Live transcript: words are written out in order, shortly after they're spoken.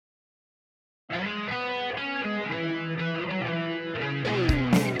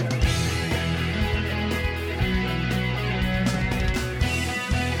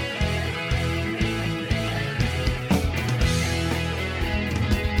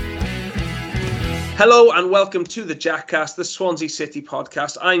Hello and welcome to the Jackcast, the Swansea City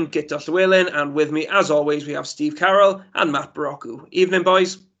podcast. I'm Guto, and with me, as always, we have Steve Carroll and Matt Barocco. Evening,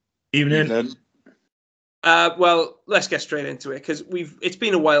 boys. Evening. Well, let's get straight into it because it's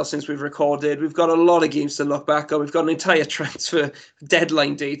been a while since we've recorded. We've got a lot of games to look back on. We've got an entire transfer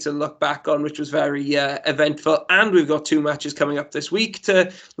deadline day to look back on, which was very eventful. And we've got two matches coming up this week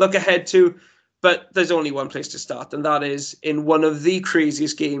to look ahead to. But there's only one place to start, and that is in one of the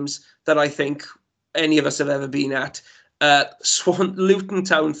craziest games that I think any of us have ever been at. Luton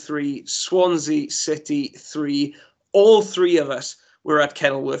Town 3, Swansea City 3. All three of us were at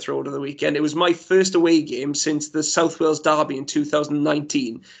Kenilworth Road on the weekend. It was my first away game since the South Wales derby in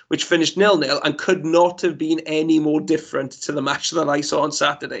 2019, which finished 0-0 and could not have been any more different to the match that I saw on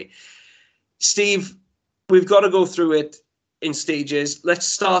Saturday. Steve, we've got to go through it in stages. Let's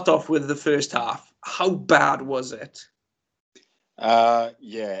start off with the first half. How bad was it?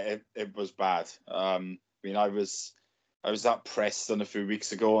 It was bad. I was at Preston a few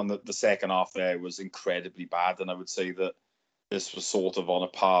weeks ago, and the second half there was incredibly bad. And I would say that this was sort of on a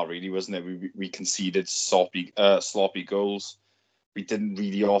par, really, wasn't it? We conceded sloppy goals. We didn't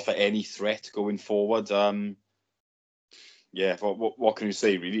really offer any threat going forward. What can you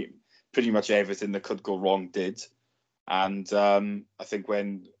say, really? Pretty much everything that could go wrong did. And I think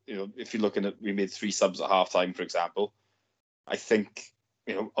if you're looking at, we made 3 subs at half time, for example. I think,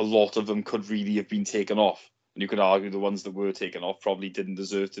 a lot of them could really have been taken off. And you could argue the ones that were taken off probably didn't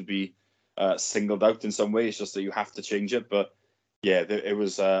deserve to be singled out in some way. It's just that you have to change it. But yeah, it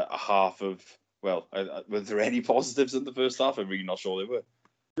was a half of, were there any positives in the first half? I'm really not sure there were.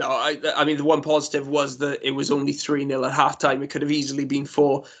 No, I mean, the one positive was that it was only 3-0 at halftime. It could have easily been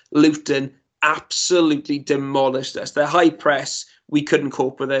 4. Luton absolutely demolished us. Their high press, we couldn't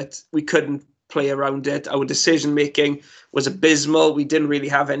cope with it. We couldn't play around it. Our decision making was abysmal. We didn't really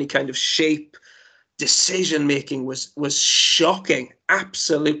have any kind of shape. Decision making was shocking,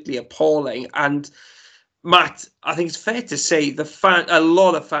 absolutely appalling. And Matt, I think it's fair to say a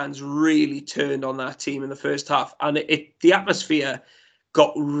lot of fans really turned on that team in the first half, and the atmosphere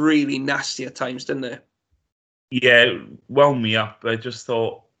got really nasty at times, didn't it? Yeah, it wound me up. I just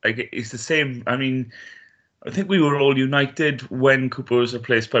thought it's the same. I mean, I think we were all united when Cooper was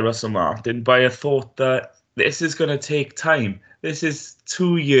replaced by Russell Martin, but I thought that this is going to take time. This is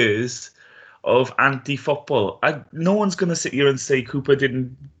 2 years of anti-football. No one's going to sit here and say Cooper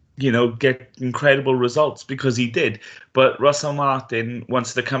didn't, get incredible results, because he did. But Russell Martin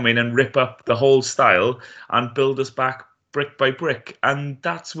wants to come in and rip up the whole style and build us back brick by brick. And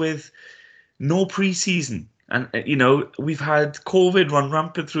that's with no pre-season. And, we've had COVID run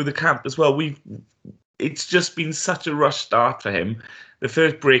rampant through the camp as well. It's just been such a rush start for him. The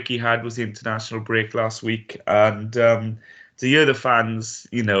first break he had was the international break last week. And to hear the fans,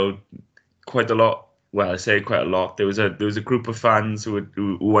 quite a lot. Well, I say quite a lot. There was a group of fans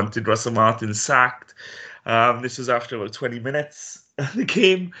who wanted Russell Martin sacked. This was after about 20 minutes of the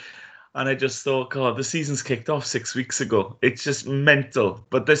game. And I just thought, God, the season's kicked off 6 weeks ago. It's just mental.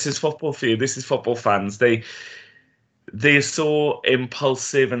 But this is football for you. This is football fans. They're so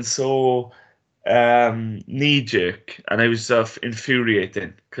impulsive and so knee-jerk, and I was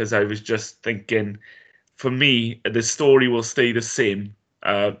infuriated, because I was just thinking, for me, the story will stay the same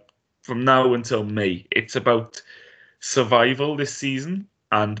from now until May. It's about survival this season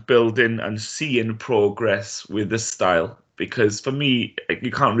and building and seeing progress with the style, because for me, you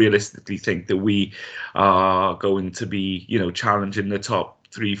can't realistically think that we are going to be, challenging the top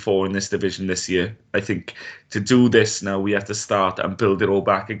 3-4 in this division this year. I think to do this now, we have to start and build it all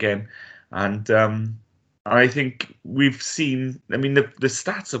back again. And I think we've seen, the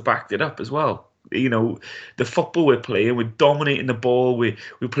stats have backed it up as well. The football we're playing, we're dominating the ball, we're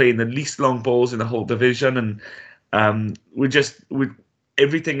playing the least long balls in the whole division, and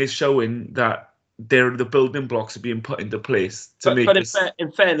everything is showing that the building blocks are being put into place to make this. But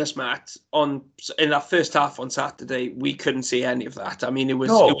in fairness, Matt, in that first half on Saturday, we couldn't see any of that. It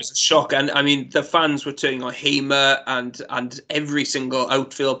was a shock, and the fans were turning on Hamer and every single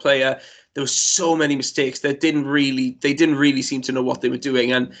outfield player. There were so many mistakes that they didn't really seem to know what they were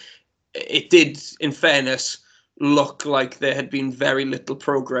doing, and it did, in fairness, look like there had been very little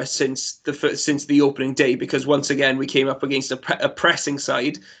progress since the opening day, because once again we came up against a pressing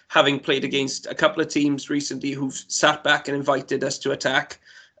side, having played against a couple of teams recently who've sat back and invited us to attack,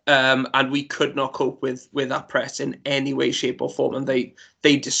 and we could not cope with that press in any way, shape or form, and they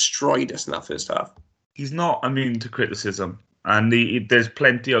destroyed us in that first half. He's not immune to criticism, and there's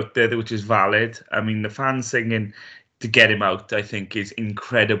plenty out there which is valid. The fans singing to get him out, I think, is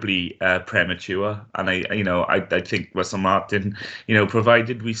incredibly premature. And I think Russell Martin,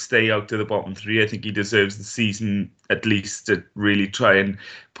 provided we stay out of the bottom three, I think he deserves the season at least to really try and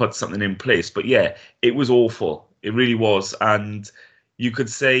put something in place. But yeah, it was awful. It really was. And you could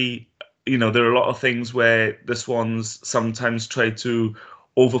say, there are a lot of things where the Swans sometimes try to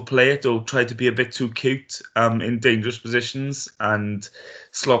overplay it or try to be a bit too cute in dangerous positions, and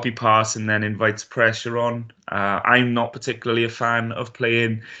sloppy pass and then invites pressure on. I'm not particularly a fan of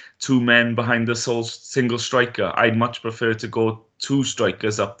playing two men behind the sole single striker. I'd much prefer to go two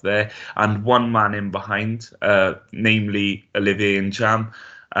strikers up there and one man in behind, namely Olivier and Jam,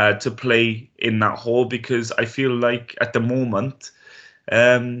 to play in that hole, because I feel like at the moment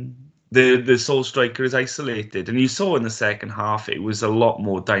the sole striker is isolated. And you saw in the second half, it was a lot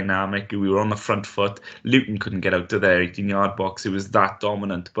more dynamic. We were on the front foot. Luton couldn't get out of their 18-yard box. It was that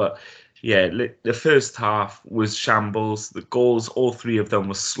dominant. But yeah, the first half was shambles. The goals, all three of them,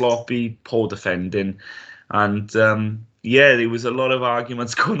 were sloppy, poor defending. And there was a lot of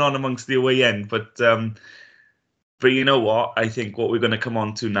arguments going on amongst the away end. But you know what? I think what we're going to come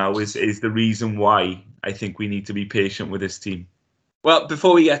on to now is the reason why I think we need to be patient with this team. Well,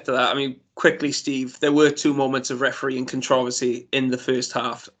 before we get to that, I mean, quickly, Steve, there were two moments of refereeing controversy in the first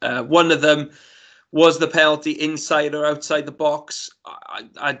half. One of them was the penalty inside or outside the box.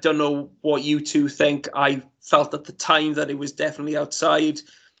 I don't know what you two think. I felt at the time that it was definitely outside.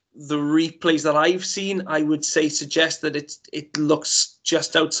 The replays that I've seen, I would say, suggest that it looks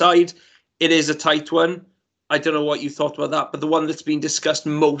just outside. It is a tight one. I don't know what you thought about that, but the one that's been discussed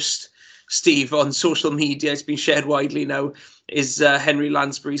most, Steve, on social media, it's been shared widely now, is Henry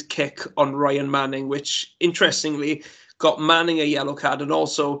Lansbury's kick on Ryan Manning, which, interestingly, got Manning a yellow card and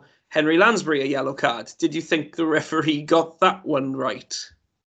also Henry Lansbury a yellow card. Did you think the referee got that one right?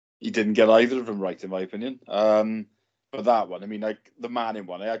 He didn't get either of them right, in my opinion. But that one, I mean, like the Manning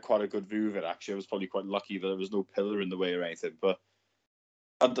one, I had quite a good view of it, actually. I was probably quite lucky that there was no pillar in the way or anything. But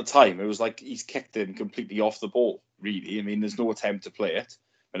at the time, it was like he's kicked him completely off the ball, really. I mean, there's no attempt to play it.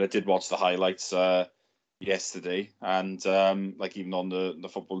 And I did watch the highlights yesterday, and like even on the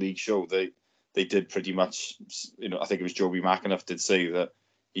Football League show, they did pretty much, I think it was Joby McAnuff did say that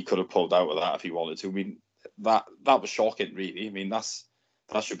he could have pulled out of that if he wanted to. I mean, that was shocking, really. I mean, that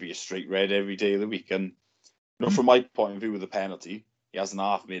should be a straight red every day of the week. And from my point of view with the penalty, he hasn't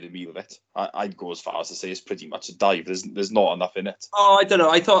half made a meal of it. I'd go as far as to say it's pretty much a dive. There's not enough in it. Oh, I don't know.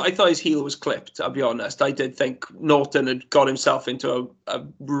 I thought his heel was clipped, I'll be honest. I did think Norton had got himself into a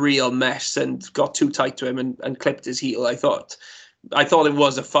real mess and got too tight to him and clipped his heel, I thought. I thought it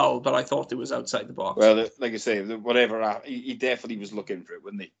was a foul, but I thought it was outside the box. Well, like I say, whatever, he definitely was looking for it,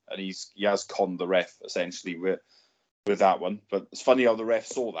 wasn't he? And he has conned the ref, essentially, with that one. But it's funny how the ref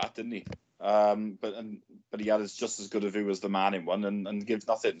saw that, didn't he? But he had just as good a view as the Manning one and gives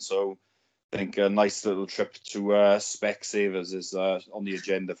nothing. So I think a nice little trip to Specsavers is on the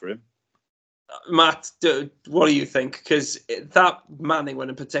agenda for him. Matt, what do you think? Because that Manning one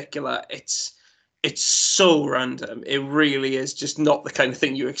in particular, it's so random. It really is just not the kind of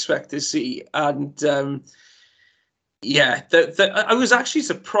thing you expect to see. And I was actually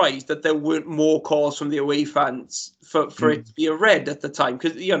surprised that there weren't more calls from the away fans for it to be a red at the time,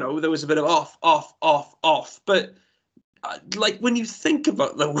 because there was a bit of off. But like when you think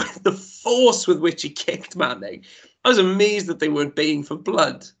about the force with which he kicked Manning, I was amazed that they weren't baying for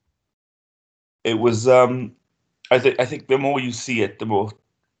blood. It was I think the more you see it, the more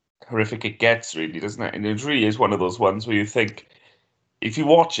horrific it gets, really, doesn't it? And it really is one of those ones where you think, if you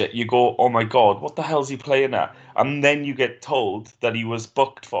watch it, you go, oh my God, what the hell's he playing at? And then you get told that he was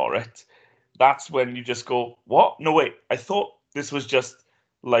booked for it. That's when you just go, what? No, wait, I thought this was just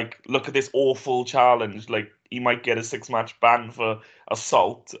like, look at this awful challenge. Like, he might get a 6-match ban for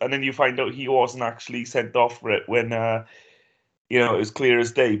assault. And then you find out he wasn't actually sent off for it when, it was clear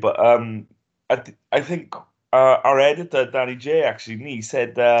as day. But I think our editor, Danny J, actually, he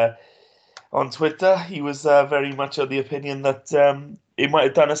said on Twitter, he was very much of the opinion that it might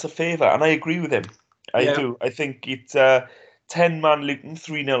have done us a favour, and I agree with him. I do. I think it's 10-man Luton,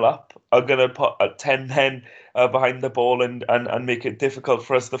 3-0 up, are going to put 10 men behind the ball and make it difficult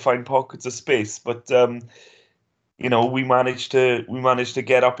for us to find pockets of space. But we managed to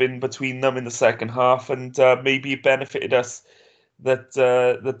get up in between them in the second half, and maybe it benefited us that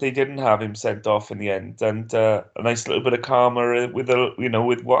they didn't have him sent off in the end, and a nice little bit of karma with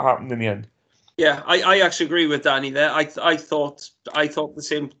what happened in the end. Yeah, I actually agree with Danny there. I thought the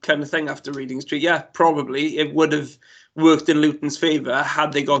same kind of thing after reading Street. Yeah, probably it would have worked in Luton's favour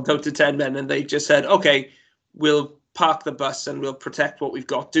had they gone down to 10 men and they just said, okay, we'll park the bus and we'll protect what we've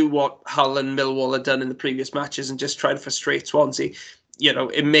got, do what Hull and Millwall had done in the previous matches and just try to frustrate Swansea.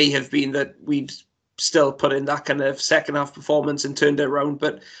 It may have been that we'd still put in that kind of second half performance and turned it around,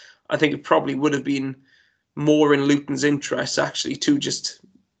 but I think it probably would have been more in Luton's interest actually to just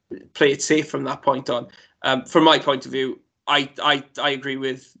play it safe from that point on. From my point of view, I agree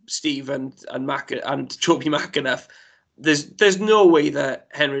with Steve and Joby McAnuff. There's no way that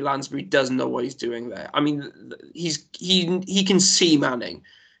Henry Lansbury doesn't know what he's doing there. I mean, he can see Manning.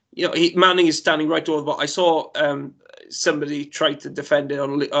 Manning is standing right over the ball. I saw somebody try to defend it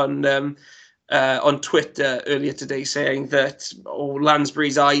on Twitter earlier today, saying that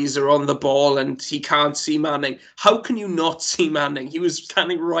Lansbury's eyes are on the ball and he can't see Manning. How can you not see Manning? He was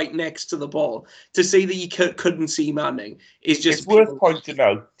standing right next to the ball. To say that he couldn't see Manning is just... It's worth pointing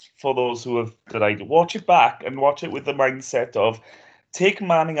out for those who have denied it. Watch it back and watch it with the mindset of take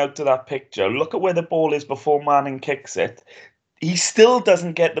Manning out of that picture. Look at where the ball is before Manning kicks it. He still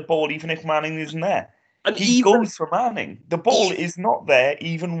doesn't get the ball even if Manning isn't there. And he goes for Manning. The ball is not there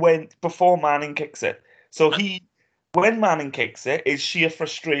even before Manning kicks it. So when Manning kicks it, it's sheer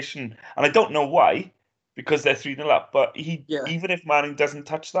frustration. And I don't know why, because they're 3-0 up. But even if Manning doesn't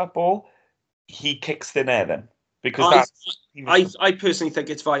touch that ball, he kicks thin air then. Because I personally think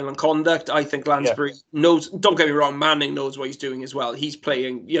it's violent conduct. I think Lansbury knows, don't get me wrong, Manning knows what he's doing as well. He's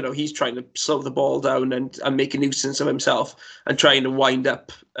playing, he's trying to slow the ball down and make a nuisance of himself and trying to wind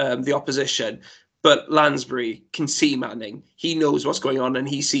up the opposition. But Lansbury can see Manning. He knows what's going on and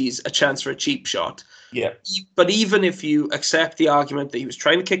he sees a chance for a cheap shot. Yeah. But even if you accept the argument that he was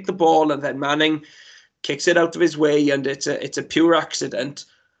trying to kick the ball and then Manning kicks it out of his way and it's a pure accident,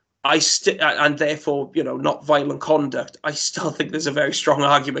 and therefore, not violent conduct, I still think there's a very strong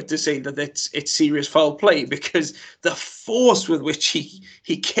argument to say that it's serious foul play, because the force with which he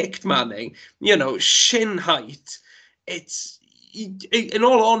kicked Manning, shin height, it's, in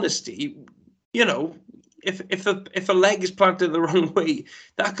all honesty, if a leg is planted the wrong way,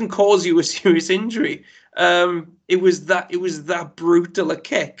 that can cause you a serious injury. It was that brutal a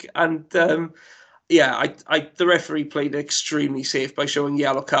kick, and the referee played extremely safe by showing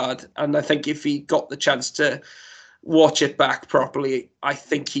yellow card. And I think if he got the chance to watch it back properly, I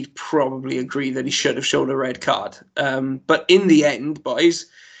think he'd probably agree that he should have shown a red card. But in the end, boys,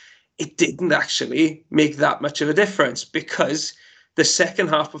 it didn't actually make that much of a difference, because the second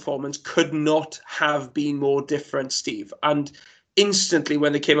half performance could not have been more different, Steve. And instantly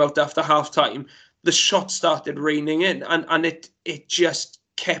when they came out after half time, the shots started raining in, and it just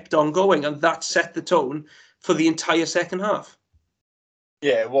kept on going, and that set the tone for the entire second half.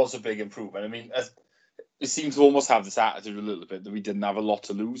 Yeah, it was a big improvement. I mean, it seems to almost have this attitude a little bit that we didn't have a lot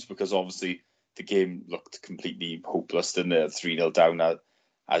to lose, because obviously the game looked completely hopeless and 3-0 down,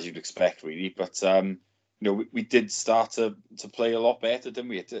 as you'd expect, really. But we did start to play a lot better, didn't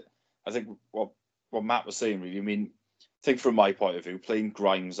we? I think what Matt was saying, really. I mean, I think from my point of view, playing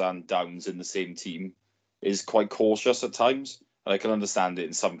Grimes and Downs in the same team is quite cautious at times. And I can understand it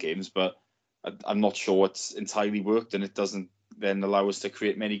in some games, but I'm not sure it's entirely worked, and it doesn't then allow us to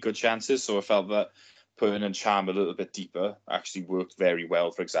create many good chances. So I felt that putting in Cham a little bit deeper actually worked very well,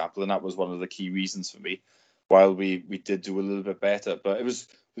 for example, and that was one of the key reasons for me, while we did do a little bit better. But it was,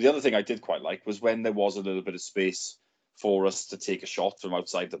 the other thing I did quite like was when there was a little bit of space for us to take a shot from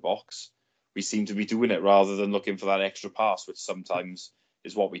outside the box, we seemed to be doing it rather than looking for that extra pass, which sometimes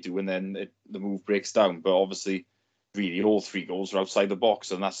is what we do, and then the move breaks down. But obviously, really, all 3 goals are outside the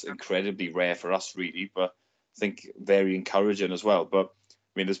box, and that's incredibly rare for us, really, but I think very encouraging as well. But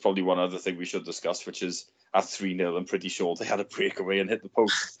I mean, there's probably one other thing we should discuss, which is at 3-0, I'm pretty sure they had a breakaway and hit the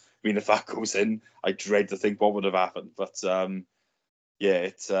post. I mean, if that goes in, I dread to think what would have happened. But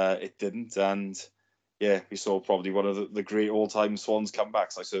it didn't, and we saw probably one of the great all-time Swans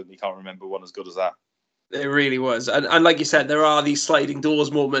comebacks. I certainly can't remember one as good as that. It really was. And like you said, there are these sliding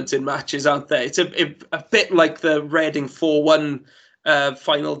doors moments in matches, aren't there? It's a bit like the Reading 4-1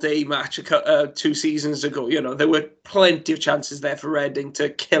 final day match 2 seasons ago. There were plenty of chances there for Reading to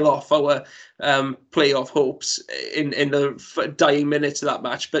kill off our playoff hopes in the dying minutes of that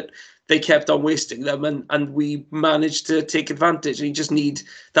match, but they kept on wasting them, and we managed to take advantage. And you just need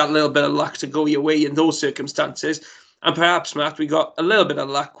that little bit of luck to go your way in those circumstances. And perhaps, Matt, we got a little bit of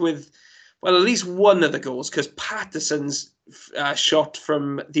luck with, well, at least one of the goals, because Patterson's shot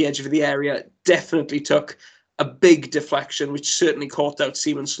from the edge of the area definitely took a big deflection, which certainly caught out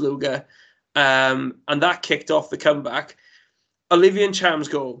Simon Sluga, and that kicked off the comeback. Olivier Ncham's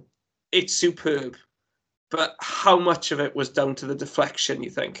goal, it's superb, but how much of it was down to the deflection, you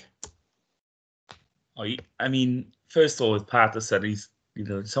think? I mean, first of all, with Patterson, he's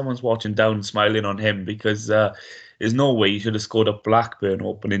someone's watching down and smiling on him, because there's no way he should have scored at Blackburn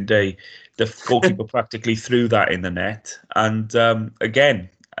opening day. The goalkeeper practically threw that in the net. And again,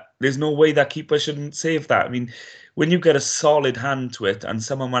 there's no way that keeper shouldn't save that. I mean, when you get a solid hand to it and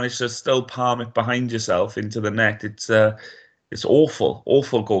someone managed to still palm it behind yourself into the net, it's awful,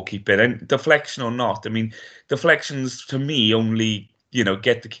 awful goalkeeping. And deflection or not, I mean, deflections to me only,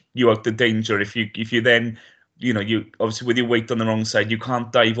 get you out the danger if you then, you obviously with your weight on the wrong side, you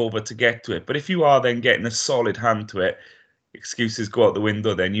can't dive over to get to it. But if you are then getting a solid hand to it, excuses go out the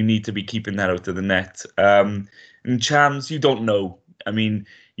window. Then you need to be keeping that out of the net. And Chams, you don't know. I mean,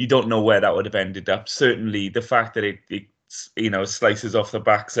 you don't know where that would have ended up. Certainly, the fact that it slices off the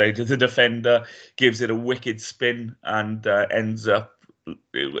backside of the defender, gives it a wicked spin, and ends up.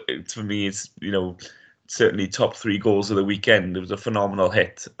 For me, it's certainly top 3 goals of the weekend. It was a phenomenal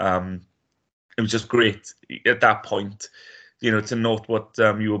hit. It was just great at that point. To note what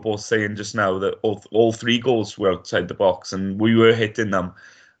you were both saying just now, that all 3 goals were outside the box and we were hitting them,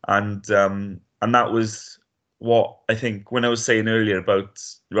 and that was what I think when I was saying earlier about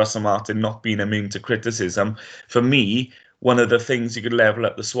Russell Martin not being immune to criticism. For me, one of the things you could level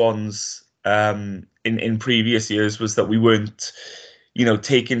up the Swans in previous years was that we weren't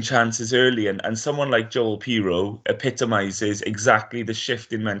taking chances early, and someone like Joel Pirro epitomizes exactly the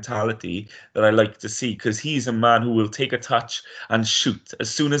shift in mentality that I like to see, because he's a man who will take a touch and shoot as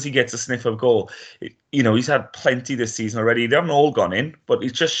soon as he gets a sniff of goal. He's had plenty this season already. They haven't all gone in, but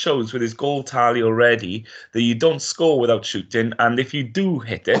it just shows with his goal tally already that you don't score without shooting, and if you do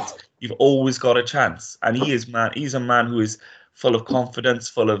hit it, you've always got a chance. And he's a man who is full of confidence,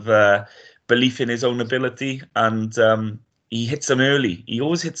 full of belief in his own ability, and he hits them early. He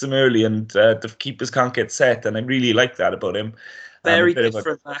always hits them early, and the keepers can't get set. And I really like that about him. Very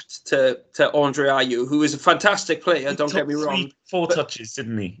different to Andre Ayew, who is a fantastic player. Don't get me wrong. 4 touches,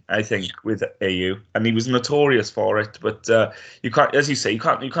 didn't he? I think with Ayew, and he was notorious for it. But you can't, as you say, you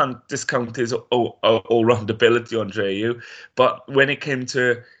can't discount his all-round ability, Andre Ayew. But when it came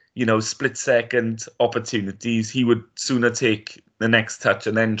to split-second opportunities, he would sooner take the next touch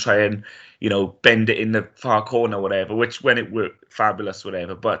and then try and bend it in the far corner, whatever, which when it worked, fabulous,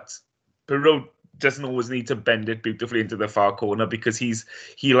 whatever. But Perrault doesn't always need to bend it beautifully into the far corner, because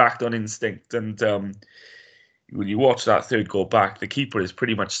he lacked on instinct. And when you watch that 3rd goal back, the keeper is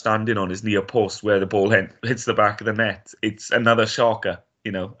pretty much standing on his near post where the ball hits the back of the net. It's another shocker,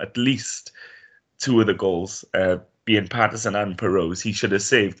 at least 2 of the goals, being Patterson and Perrault's, he should have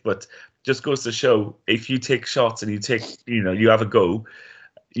saved. But just goes to show, if you take shots and you have a go,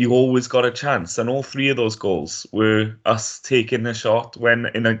 you always got a chance. And all 3 of those goals were us taking a shot when,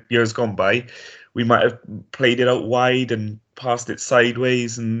 in years gone by, we might have played it out wide and passed it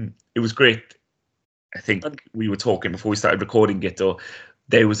sideways, and it was great. I think we were talking before we started recording, Guto,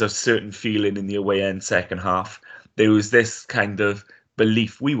 there was a certain feeling in the away end second half. There was this kind of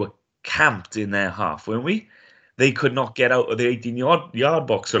belief. We were camped in their half, weren't we? They could not get out of the 18-yard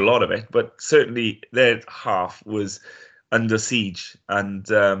box, a lot of it, but certainly their half was under siege, and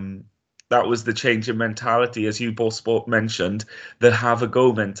that was the change in mentality, as you both mentioned, the have a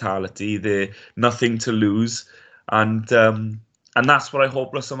go mentality, the nothing to lose, and that's what I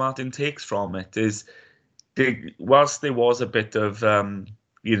hope Russell Martin takes from it. Is whilst there was a bit of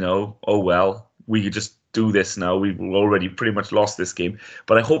oh well, we could just do this now, we've already pretty much lost this game,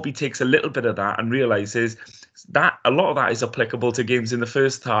 but I hope he takes a little bit of that and realizes that a lot of that is applicable to games in the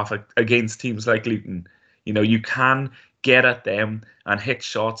first half against teams like Luton. You can get at them and hit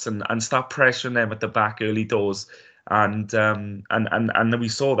shots and start pressuring them at the back early doors. And we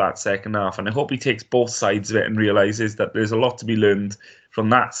saw that second half. And I hope he takes both sides of it and realizes that there's a lot to be learned from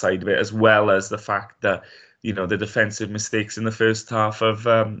that side of it, as well as the fact that, the defensive mistakes in the first half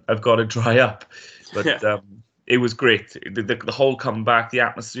have got to dry up. But it was great. The whole comeback, the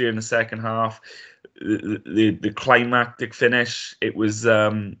atmosphere in the second half, the climactic finish, it was...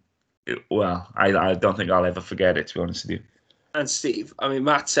 I don't think I'll ever forget it, to be honest with you. And Steve, I mean,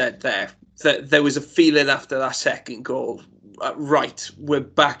 Matt said there that there was a feeling after that second goal, right, we're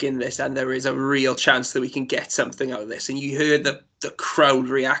back in this and there is a real chance that we can get something out of this. And you heard the crowd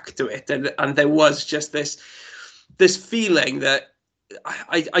react to it. And there was just this feeling that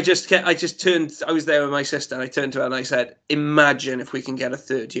I just turned, I was there with my sister and I turned to her and I said, imagine if we can get a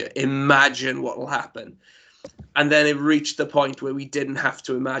third here. Imagine what will happen. And then it reached the point where we didn't have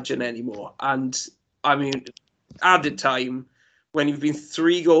to imagine anymore. And I mean, added time, when you've been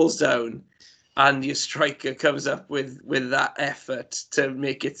 3 goals down and your striker comes up with that effort to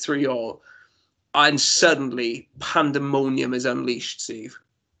make it 3-3, and suddenly pandemonium is unleashed, Steve.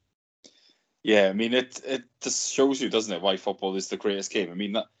 Yeah, I mean, it just shows you, doesn't it, why football is the greatest game. I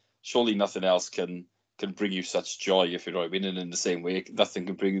mean, surely nothing else can bring you such joy, if you know what I mean. And in the same way, nothing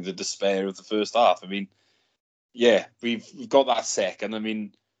can bring you the despair of the first half. I mean, yeah, we've got that second. I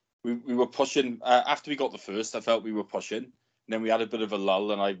mean, we were pushing after we got the first. I felt we were pushing. And then we had a bit of a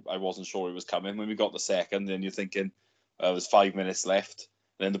lull, and I wasn't sure it was coming. When we got the second, then you're thinking there's 5 minutes left.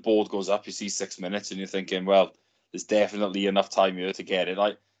 And then the board goes up. You see 6 minutes, and you're thinking, well, there's definitely enough time here to get it.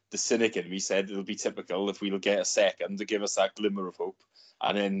 The cynic in me said it'll be typical if we'll get a second to give us that glimmer of hope,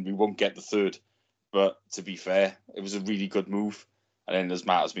 and then we won't get the third. But to be fair, it was a really good move. And then, as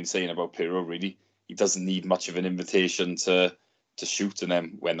Matt has been saying about Pirro, really, he doesn't need much of an invitation to shoot, and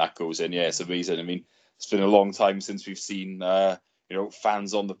then when that goes in, yeah, it's amazing. I mean, it's been a long time since we've seen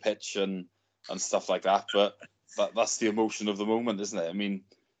fans on the pitch and stuff like that, but that's the emotion of the moment, isn't it? I mean,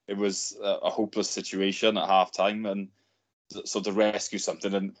 it was a hopeless situation at half time, and so to rescue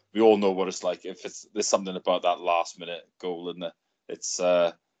something, and we all know what it's like. There's something about that last minute goal, and it's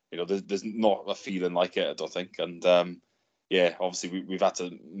there's not a feeling like it, I don't think. And obviously we've had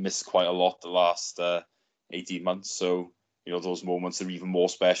to miss quite a lot the last 18 months, so those moments are even more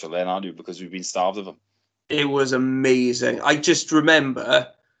special then, aren't you? Because we've been starved of them. It was amazing. I just remember,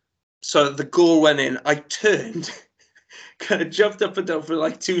 so the goal went in, I turned, kind of jumped up and down for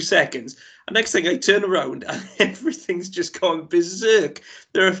like 2 seconds. And next thing I turn around and everything's just gone berserk.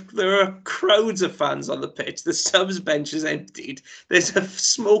 There are crowds of fans on the pitch. The subs bench is emptied. There's a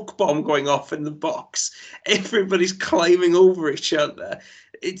smoke bomb going off in the box. Everybody's climbing over each other.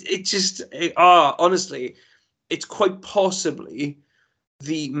 Honestly, it's quite possibly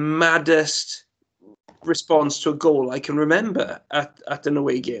the maddest response to a goal I can remember at an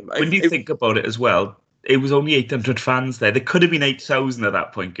away game. When you think about it as well, it was only 800 fans there. There could have been 8,000 at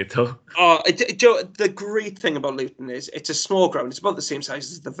that point, Guto. The great thing about Luton is it's a small ground. It's about the same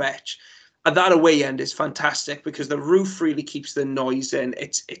size as the Vetch. And that away end is fantastic because the roof really keeps the noise in.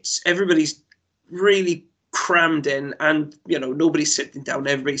 It's everybody's really crammed in, and nobody's sitting down,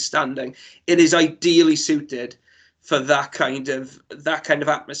 everybody's standing. It is ideally suited for that kind of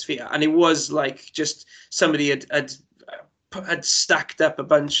atmosphere. And it was like just somebody had stacked up a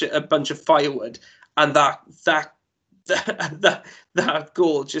bunch of firewood, and that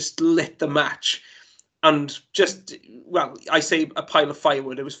goal just lit the match. And just, well, I say a pile of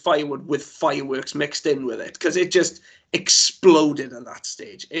firewood. It was firewood with fireworks mixed in with it, because it just exploded at that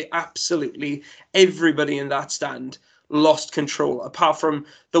stage. It absolutely, everybody in that stand lost control, apart from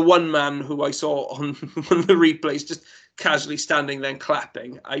the one man who I saw on the replays just casually standing there and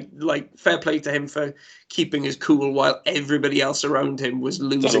clapping. Fair play to him for keeping his cool while everybody else around him was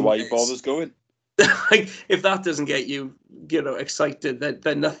losing. Don't know why he bothers going. If that doesn't get you, excited,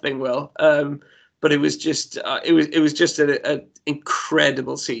 then nothing will. But it was just, an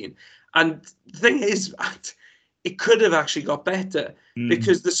incredible scene. And the thing is, it could have actually got better,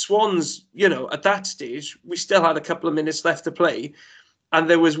 because the Swans, at that stage, we still had a couple of minutes left to play. And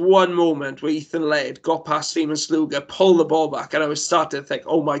there was one moment where Ethan Laird got past Seaman Sluga, pulled the ball back, and I was starting to think,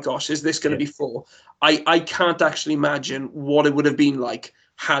 oh my gosh, is this going to be 4? I can't actually imagine what it would have been like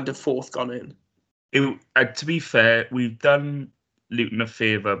had a 4th gone in. To be fair, we've done Luton a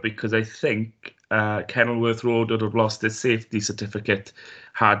favour, because I think Kenilworth Road would have lost its safety certificate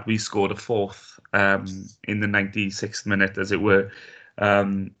had we scored a 4th in the 96th minute, as it were.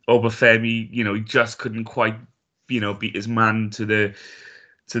 Obafemi, he just couldn't quite, beat his man to the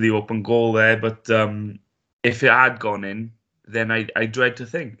open goal there. But if it had gone in, then I dread to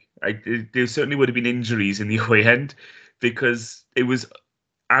think. There certainly would have been injuries in the away end, because it was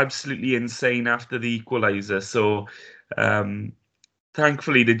absolutely insane after the equaliser. So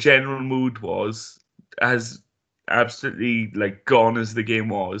thankfully, the general mood was as absolutely gone as the game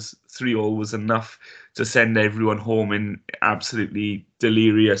was. 3-3 was enough to send everyone home in absolutely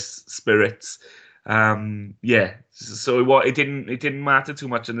delirious spirits. So it didn't matter too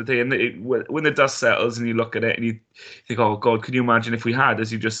much in the day. And when the dust settles and you look at it and you think, oh God, can you imagine if we had,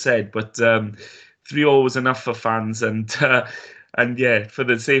 as you just said? But 3-3 was enough for fans, and for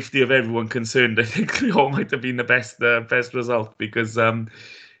the safety of everyone concerned, I think 3-3 might have been the best result, because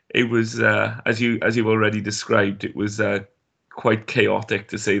it was, as you've already described, it was quite chaotic,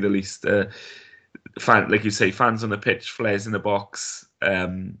 to say the least. Like you say, fans on the pitch, flares in the box.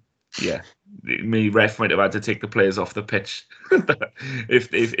 Ref might have had to take the players off the pitch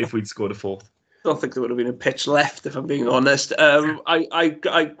if we'd scored a 4th. I don't think there would have been a pitch left, if I'm being honest.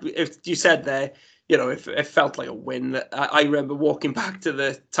 If you said there, it felt like a win. I remember walking back to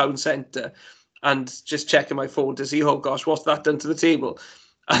the town centre and just checking my phone to see, oh gosh, what's that done to the table?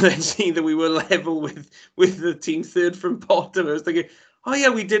 And then seeing that we were level with the team 3rd from bottom, I was thinking, oh yeah,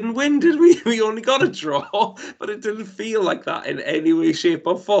 we didn't win, did we? We only got a draw, but it didn't feel like that in any way, shape,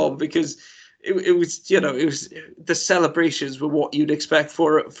 or form because it was, it was the celebrations were what you'd expect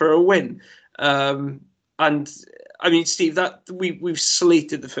for a win. And I mean, Steve, that we've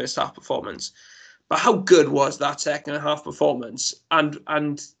slated the first half performance, but how good was that second half performance? And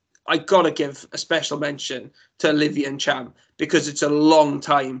I gotta give a special mention to Olivia and Cham because it's a long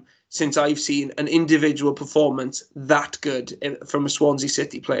time since I've seen an individual performance that good from a Swansea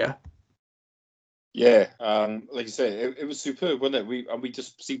City player. Yeah, like you say, it was superb, wasn't it? We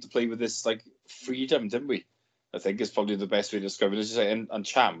just seemed to play with this like freedom, didn't we? I think is probably the best way to describe it. As you say, and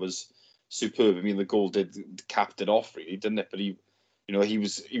Cham was superb. I mean, the goal capped it off, really, didn't it? But he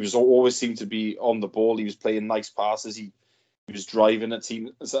was always seemed to be on the ball. He was playing nice passes. He was driving a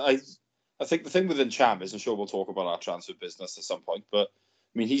team. So I think the thing within Cham is, I'm sure we'll talk about our transfer business at some point, but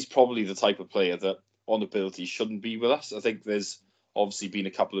I mean, he's probably the type of player that on ability shouldn't be with us. I think there's obviously been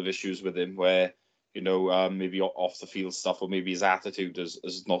a couple of issues with him where, maybe off the field stuff, or maybe his attitude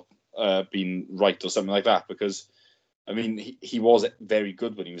has not been right or something like that. Because, I mean, he was very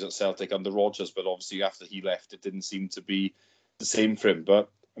good when he was at Celtic under Rodgers, but obviously after he left, it didn't seem to be the same for him. But,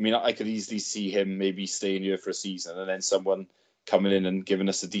 I mean, I could easily see him maybe staying here for a season and then someone coming in and giving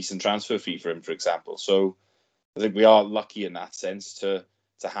us a decent transfer fee for him, for example. So I think we are lucky in that sense to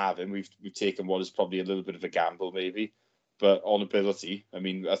have him. We've taken what is probably a little bit of a gamble, maybe. But on ability, I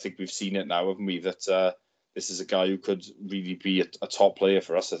mean, I think we've seen it now, haven't we? That this is a guy who could really be a top player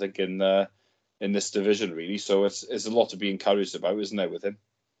for us, I think, in this division, really. So it's a lot to be encouraged about, isn't there, with him?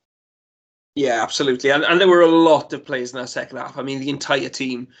 Yeah, absolutely. And there were a lot of players in that second half. I mean, the entire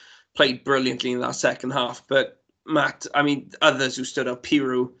team played brilliantly in that second half. But Matt, I mean, others who stood up,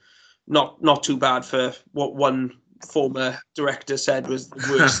 Piru, not too bad for what one former director said was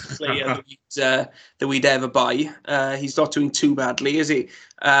the worst player that we'd ever buy. He's not doing too badly, is he?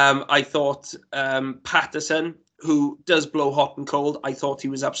 I thought Patterson, who does blow hot and cold, I thought he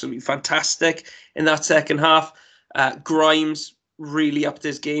was absolutely fantastic in that second half. Grimes really upped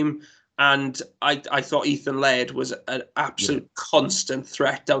his game. And I thought Ethan Laird was an absolute constant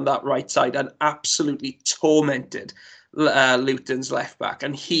threat down that right side and absolutely tormented Luton's left back.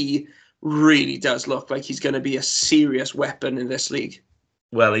 And he really does look like he's going to be a serious weapon in this league.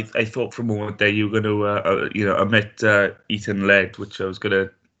 Well, I thought for a moment there you were going to, omit Ethan Laird, which I was going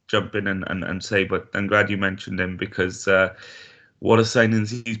to jump in and say, but I'm glad you mentioned him because what a signing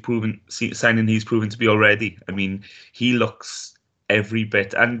he's proven to be already. I mean, he looks every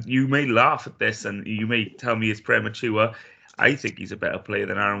bit, and you may laugh at this and you may tell me it's premature. I think he's a better player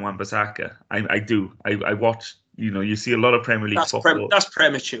than Aaron Wan-Bissaka. I do. I watch. You see a lot of Premier League football. That's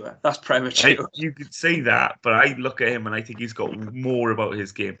premature. You could say that, but I look at him and I think he's got more about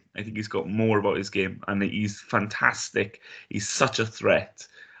his game. And he's fantastic. He's such a threat,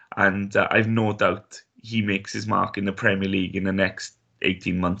 and I've no doubt he makes his mark in the Premier League in the next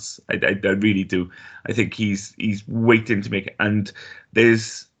 18 months. I really do. I think he's waiting to make it, and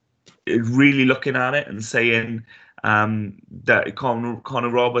there's really looking at it and saying that Connor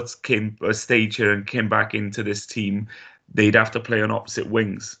Roberts came a stage here and came back into this team, they'd have to play on opposite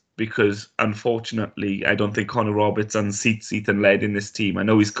wings because unfortunately I don't think Connor Roberts unseats Ethan Laird in this team. I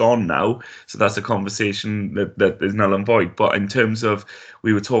know he's gone now, so that's a conversation that is null and void. But in terms of,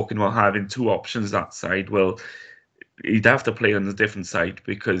 we were talking about having two options that side, well, he'd have to play on a different side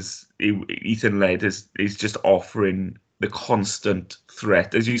because Ethan Laird is just offering the constant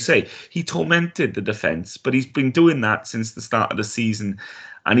threat. As you say, he tormented the defence, but he's been doing that since the start of the season.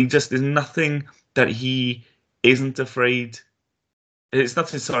 And there's nothing that he isn't afraid. It's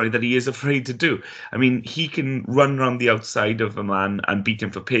nothing, that he is afraid to do. I mean, he can run around the outside of a man and beat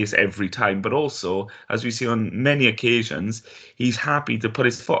him for pace every time. But also, as we see on many occasions, he's happy to put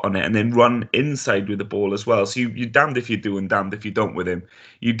his foot on it and then run inside with the ball as well. So you're damned if you do and damned if you don't with him.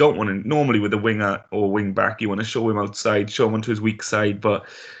 You don't want to, normally with a winger or wing back, you want to show him outside, show him onto his weak side. But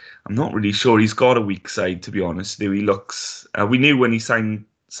I'm not really sure he's got a weak side, to be honest. He looks. We knew when he signed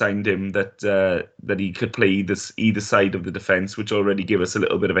him that he could play either side of the defence, which already gave us a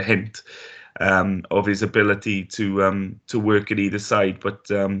little bit of a hint of his ability to work at either side. But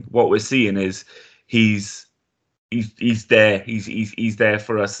what we're seeing is he's there. He's there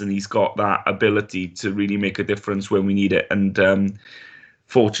for us, and he's got that ability to really make a difference when we need it. And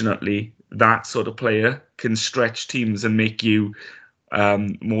fortunately, that sort of player can stretch teams and make you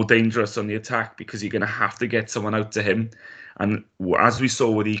more dangerous on the attack because you're going to have to get someone out to him. And as we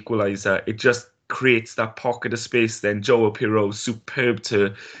saw with the equaliser, it just creates that pocket of space. Then Joao Pirou, superb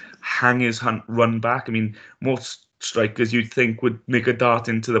to hang his run back. I mean, most strikers you'd think would make a dart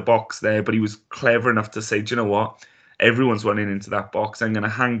into the box there, but he was clever enough to say, do you know what? everyone's running into that box. I'm going to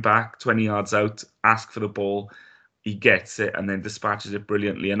hang back 20 yards out, ask for the ball. He gets it and then dispatches it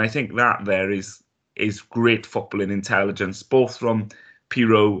brilliantly. And I think that there is great footballing intelligence, both from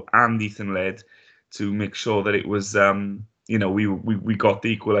Pirot and Ethan Laird, to make sure that it was, we got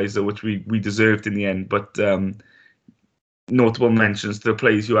the equaliser, which we deserved in the end. But notable mentions to the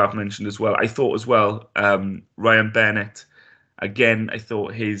players you have mentioned as well. I thought as well, Ryan Bennett, again, I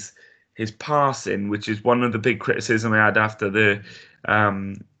thought his passing, which is one of the big criticism I had after the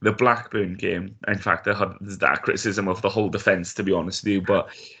Blackburn game. In fact, there's that criticism of the whole defence, to be honest with you. But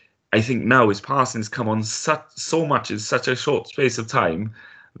I think now his passing's come on so much in such a short space of time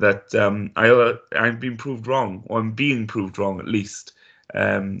that I'm being proved wrong, or I'm being proved wrong at least.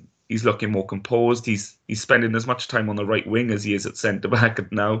 He's looking more composed. He's spending as much time on the right wing as he is at centre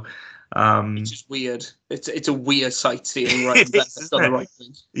back now. It's just weird. It's a weird sight seeing right on the right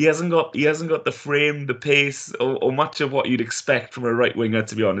wing. He hasn't got the frame, the pace, or much of what you'd expect from a right winger,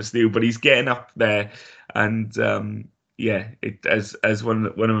 to be honest with you. But he's getting up there, and as one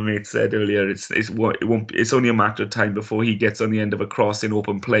of my mates said earlier, it's only a matter of time before he gets on the end of a cross in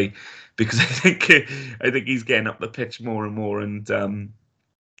open play, because I think he's getting up the pitch more and more, and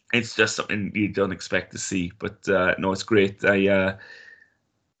it's just something you don't expect to see. But no, it's great.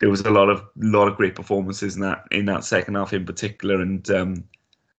 There was a lot of great performances in that second half in particular, and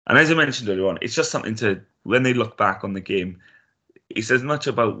as I mentioned earlier on, it's just something to, when they look back on the game, it's as much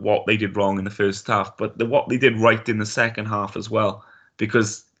about what they did wrong in the first half, but what they did right in the second half as well.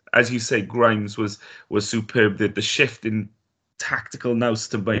 Because as you say, Grimes was superb. The shift in tactical nous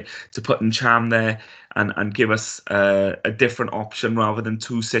to put in Cham there and give us a different option rather than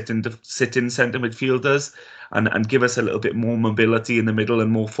two sit-in centre midfielders, and give us a little bit more mobility in the middle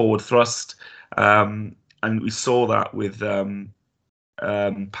and more forward thrust. And we saw that with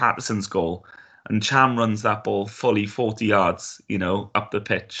Patterson's goal. And Cham runs that ball fully 40 yards, up the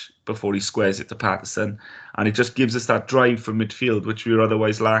pitch before he squares it to Patterson. And it just gives us that drive from midfield, which we were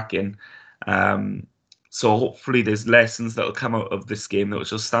otherwise lacking. So hopefully there's lessons that will come out of this game that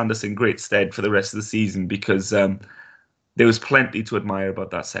will stand us in great stead for the rest of the season, because there was plenty to admire about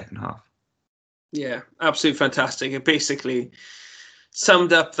that second half. Yeah, absolutely fantastic. It basically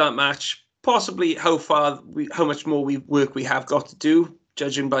summed up that match, possibly how much more work we have got to do,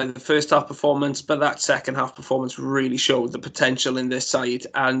 judging by the first half performance, but that second half performance really showed the potential in this side,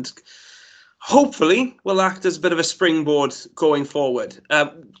 and hopefully will act as a bit of a springboard going forward.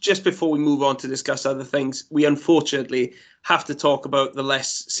 Just before we move on to discuss other things, we unfortunately have to talk about the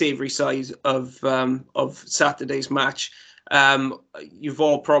less savoury side of Saturday's match. You've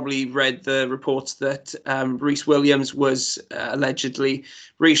all probably read the reports that Rhys Williams was allegedly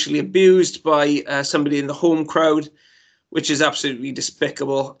racially abused by somebody in the home crowd, which is absolutely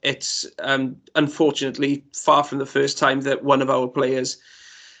despicable. It's unfortunately far from the first time that one of our players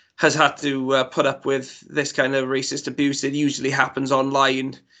has had to put up with this kind of racist abuse. It usually happens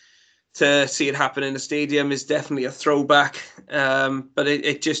online. To see it happen in a stadium is definitely a throwback. But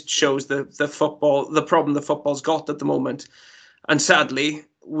it just shows the problem the football's got at the moment. And sadly,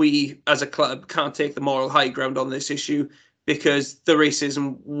 we as a club can't take the moral high ground on this issue, because the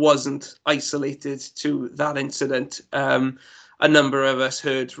racism wasn't isolated to that incident. A number of us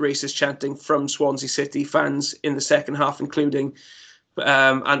heard racist chanting from Swansea City fans in the second half, including,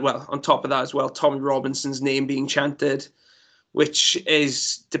 on top of that as well, Tommy Robinson's name being chanted, which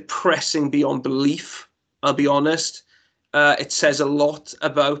is depressing beyond belief, I'll be honest. It says a lot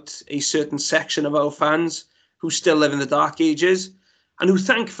about a certain section of our fans who still live in the dark ages, and who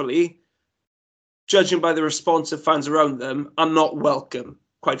thankfully, judging by the response of fans around them, are not welcome,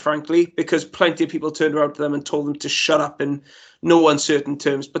 quite frankly, because plenty of people turned around to them and told them to shut up in no uncertain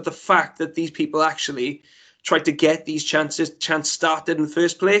terms. But the fact that these people actually tried to get these chants started in the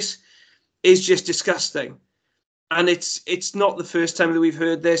first place is just disgusting. And it's not the first time that we've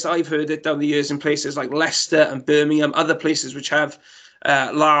heard this. I've heard it down the years in places like Leicester and Birmingham, other places which have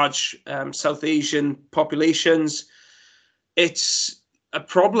large South Asian populations. It's a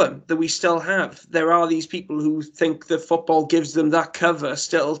problem that we still have. There are these people who think that football gives them that cover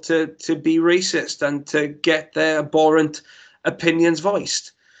still to be racist and to get their abhorrent opinions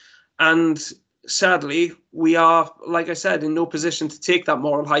voiced. And sadly, we are, like I said, in no position to take that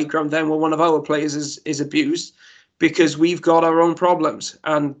moral high ground then when one of our players is abused, because we've got our own problems.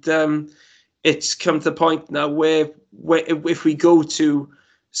 And it's come to the point now where if we go to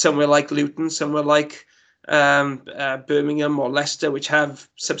somewhere like Luton, somewhere like Birmingham or Leicester, which have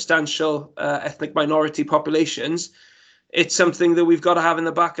substantial ethnic minority populations, it's something that we've got to have in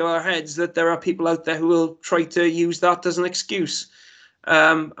the back of our heads, that there are people out there who will try to use that as an excuse.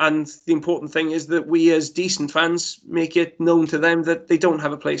 And the important thing is that we as decent fans make it known to them that they don't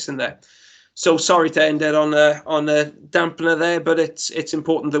have a place in there. So sorry to end it on a dampener there, but it's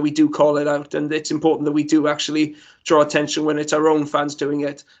important that we do call it out, and it's important that we do actually draw attention when it's our own fans doing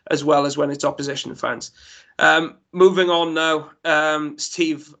it, as well as when it's opposition fans. Moving on now,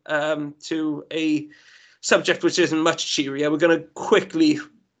 Steve, to a subject which isn't much cheerier. We're going to quickly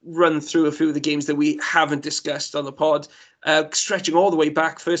run through a few of the games that we haven't discussed on the pod, stretching all the way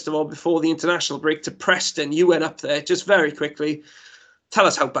back, first of all, before the international break, to Preston. You went up there just very quickly. Tell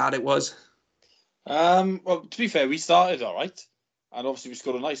us how bad it was. Well, to be fair, we started all right, and obviously we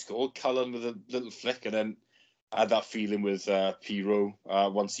scored a nice goal. Cullen with a little flick, and then I had that feeling with Pirro.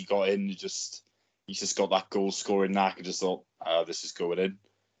 Once he got in, he just got that goal scoring knack. I just thought, this is going in,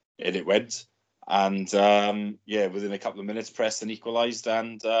 and it went. And within a couple of minutes, Preston equalised,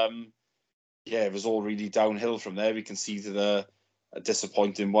 and it was all really downhill from there. We conceded a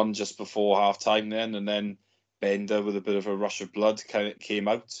disappointing one just before half time, and then Bender with a bit of a rush of blood came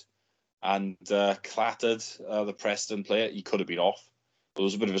out and clattered the Preston player. He could have been off. It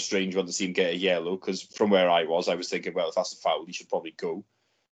was a bit of a strange one to see him get a yellow, because from where I was thinking, well, if that's a foul, he should probably go.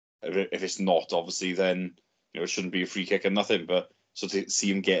 If it's not, obviously, then it shouldn't be a free kick and nothing. But so to see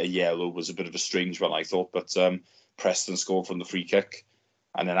him get a yellow was a bit of a strange one, I thought. But Preston scored from the free kick,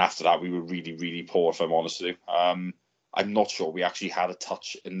 and then after that, we were really, really poor, if I'm honest with you. I'm not sure we actually had a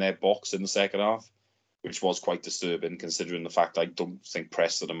touch in their box in the second half, which was quite disturbing, considering the fact I don't think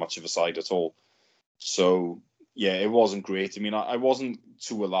Preston are much of a side at all. So, yeah, it wasn't great. I mean, I wasn't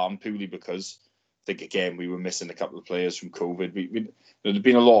too alarmed, purely because I think, again, we were missing a couple of players from COVID. There'd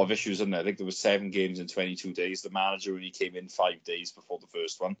been a lot of issues in there. I think there were 7 games in 22 days. The manager only came in 5 days before the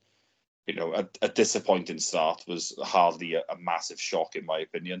first one. A disappointing start was hardly a massive shock, in my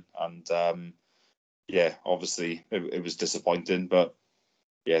opinion. And, obviously, it was disappointing, but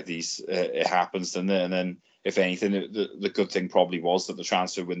it happens, doesn't it? And then, if anything, the good thing probably was that the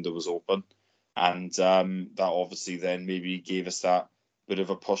transfer window was open, and that obviously then maybe gave us that bit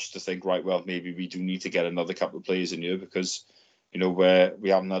of a push to think, right, well, maybe we do need to get another couple of players in here, because we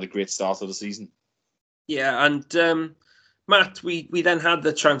haven't had a great start of the season. Yeah, and Matt, we then had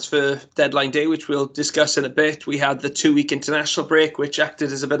the transfer deadline day, which we'll discuss in a bit. We had the 2-week international break, which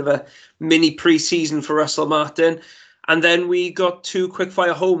acted as a bit of a mini pre-season for Russell Martin. And then we got 2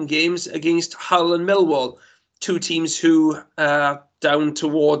 quickfire home games against Hull and Millwall, 2 teams who are down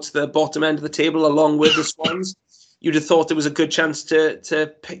towards the bottom end of the table, along with the Swans. You'd have thought it was a good chance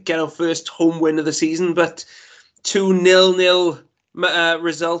to get our first home win of the season, but 2 0-0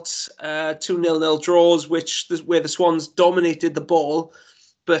 results, 2 0-0 draws, where the Swans dominated the ball,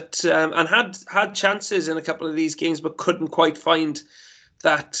 but and had chances in a couple of these games, but couldn't quite find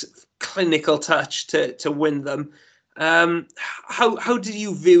that clinical touch to win them. How did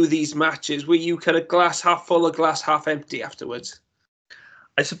you view these matches? Were you kind of glass half full or glass half empty afterwards?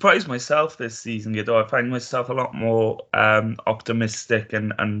 I surprised myself this season, Guto. I find myself a lot more optimistic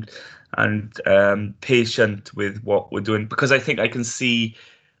and patient with what we're doing, because I think I can see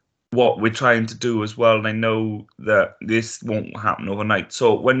what we're trying to do as well, and I know that this won't happen overnight.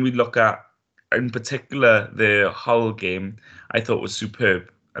 So when we look at, in particular, the Hull game, I thought was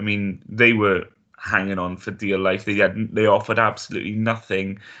superb. I mean, they were hanging on for dear life. They offered absolutely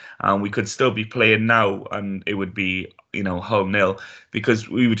nothing, and we could still be playing now, and it would be Hull nil, because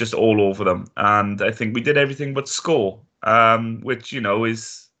we were just all over them. And I think we did everything but score, which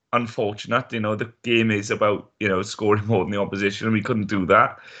is unfortunate. The game is about scoring more than the opposition, and we couldn't do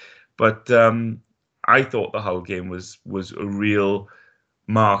that. But I thought the Hull game was a real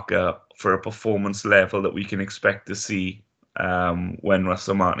marker for a performance level that we can expect to see when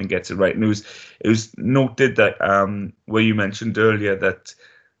Russell Martin gets it right. And it was noted that where you mentioned earlier that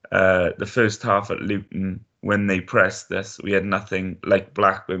the first half at Luton, when they pressed us, we had nothing like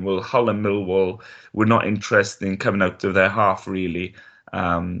Blackburn. Well, Hull and Millwall were not interested in coming out of their half, really,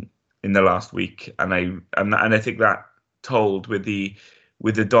 in the last week, and I think that told with the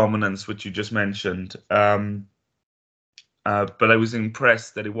dominance which you just mentioned. But I was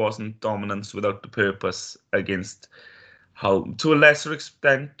impressed that it wasn't dominance without the purpose against Hull. To a lesser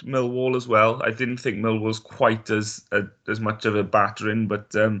extent, Millwall as well. I didn't think Millwall was quite as much of a battering,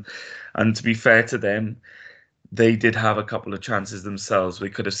 but and to be fair to them, they did have a couple of chances themselves. We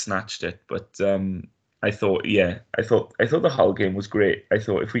could have snatched it, but I thought the Hull game was great. I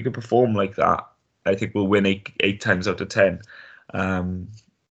thought if we could perform like that, I think we'll win 8 times out of 10.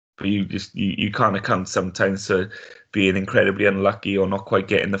 But you can't account sometimes for being incredibly unlucky or not quite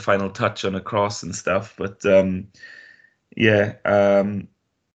getting the final touch on a cross and stuff. But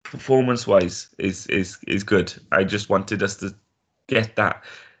performance-wise is good. I just wanted us to get that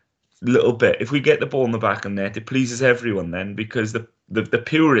little bit. If we get the ball in the back of the net, it pleases everyone then, because the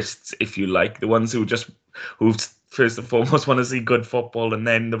purists, if you like, the ones who first and foremost want to see good football, and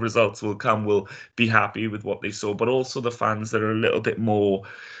then the results will come, will be happy with what they saw. But also the fans that are a little bit more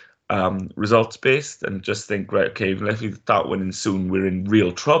results based and just think, right, okay, if we start winning soon, we're in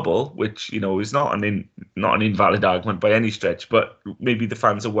real trouble, which, you know, is not an invalid argument by any stretch, but maybe the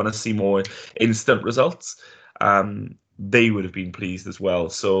fans that want to see more instant results, they would have been pleased as well.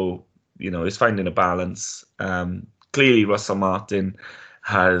 So, you know, it's finding a balance. Clearly Russell Martin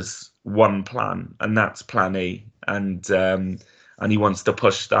has one plan, and that's plan A, and he wants to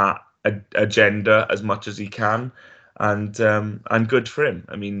push that agenda as much as he can. And good for him.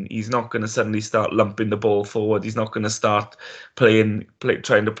 I mean, he's not going to suddenly start lumping the ball forward. He's not going to start trying to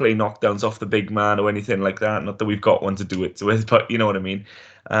play knockdowns off the big man or anything like that. Not that we've got one to do it with, but you know what I mean.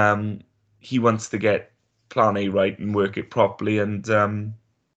 He wants to get plan A right and work it properly. And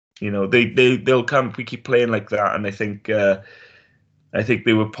you know, they'll come if we keep playing like that. And I think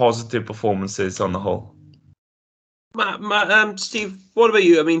they were positive performances on the whole. Steve, what about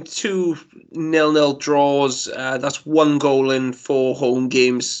you? I mean, 2 0-0 draws. That's 1 goal in 4 home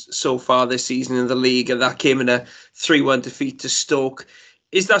games so far this season in the league, and that came in a 3-1 defeat to Stoke.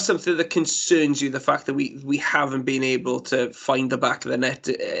 Is that something that concerns you? The fact that we haven't been able to find the back of the net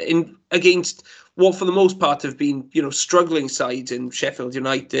against what, for the most part, have been, you know, struggling sides in Sheffield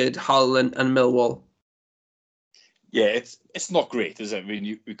United, Hull, and Millwall. Yeah, it's not great, is it? I mean,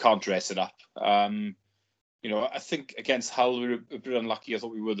 you can't dress it up. You know, I think against Hull, we were a bit unlucky. I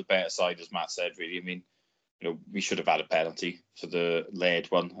thought we were the better side, as Matt said, really. I mean, you know, we should have had a penalty for the Laird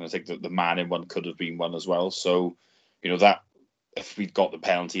one. And I think that the Manning one could have been one as well. So, you know, that if we'd got the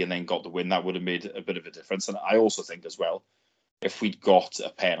penalty and then got the win, that would have made a bit of a difference. And I also think as well, if we'd got a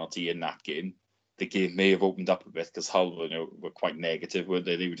penalty in that game, the game may have opened up a bit, because Hull, you know, were quite negative, weren't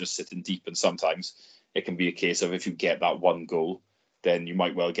they? They were just sitting deep, and sometimes it can be a case of if you get that one goal, then you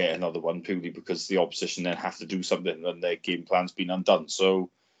might well get another one, purely because the opposition then have to do something and their game plan's been undone.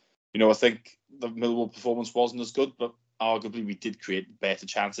 So, you know, I think the Millwall performance wasn't as good, but arguably we did create better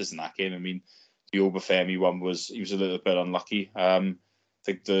chances in that game. I mean, the Obafemi one he was a little bit unlucky. I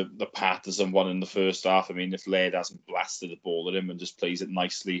think the Patterson one in the first half, I mean, if Laird hasn't blasted the ball at him and just plays it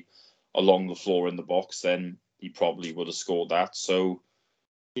nicely along the floor in the box, then he probably would have scored that. So,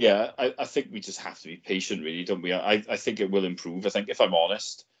 yeah, I think we just have to be patient, really, don't we? I think it will improve. I think, if I'm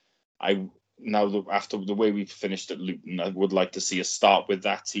honest, after the way we've finished at Luton, I would like to see us start with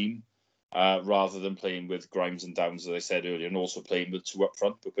that team rather than playing with Grimes and Downs, as I said earlier, and also playing with 2 up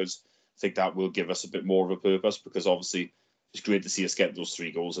front, because I think that will give us a bit more of a purpose. Because obviously it's great to see us get those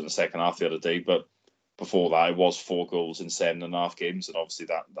 3 goals in the second half the other day, but before that it was 4 goals in 7.5 games, and obviously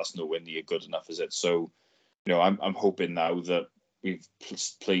that's nowhere near good enough, is it? So, you know, I'm hoping now that we've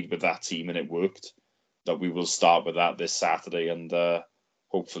played with that team and it worked, that we will start with that this Saturday, and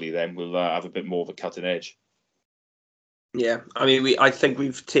hopefully then we'll have a bit more of a cutting edge. Yeah, I mean, I think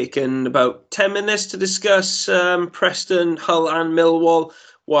we've taken about 10 minutes to discuss Preston, Hull and Millwall,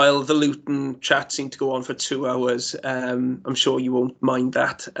 while the Luton chat seemed to go on for 2 hours. I'm sure you won't mind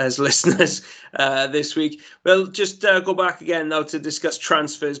that as listeners this week. We'll just go back again now to discuss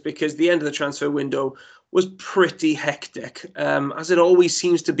transfers, because the end of the transfer window was pretty hectic, as it always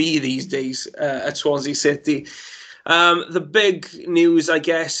seems to be these days at Swansea City. The big news, I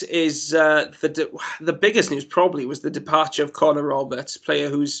guess, is the biggest news probably was the departure of Connor Roberts, player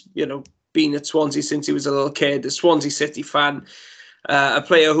who's, you know, been at Swansea since he was a little kid, a Swansea City fan, a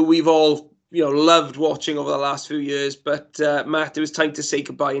player who we've all, you know, loved watching over the last few years. But Matt, it was time to say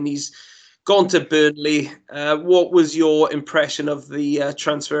goodbye, and he's gone to Burnley. What was your impression of the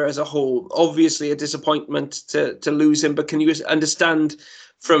transfer as a whole? Obviously a disappointment to lose him, but can you understand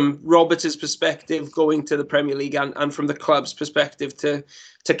from Roberts' perspective going to the Premier League and from the club's perspective to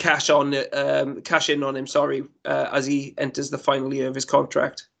cash in on him, as he enters the final year of his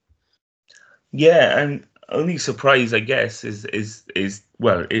contract? Yeah, and only surprise, I guess, is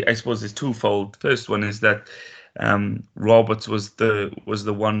well, I suppose it's twofold. First one is that Roberts was the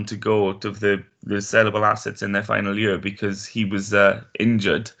one to go out of the sellable assets in their final year, because he was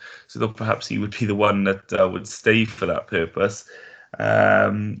injured, so that perhaps he would be the one that would stay for that purpose.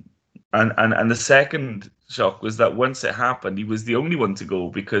 And the second shock was that once it happened, he was the only one to go,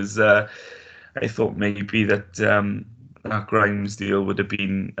 because I thought maybe that that Grimes deal would have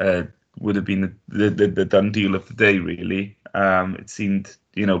been the done deal of the day, really. It seemed,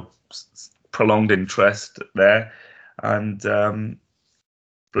 you know, prolonged interest there, and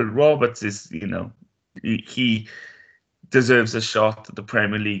but Roberts is, you know, he deserves a shot at the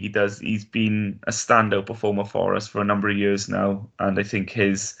Premier League. He does. He's been a standout performer for us for a number of years now, and I think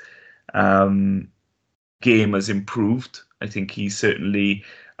his game has improved. I think he certainly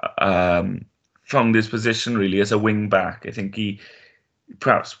found his position really as a wing back. I think he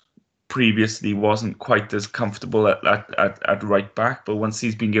perhaps previously wasn't quite as comfortable at right back, but once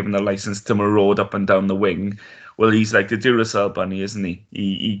he's been given the license to maraud up and down the wing, well, he's like the Duracell bunny, isn't he?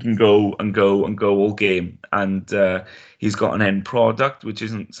 He can go and go and go all game, and he's got an end product, which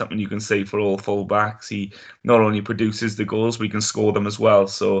isn't something you can say for all full-backs. He not only produces the goals, but he can score them as well.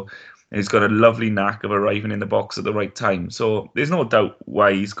 So he's got a lovely knack of arriving in the box at the right time. So there's no doubt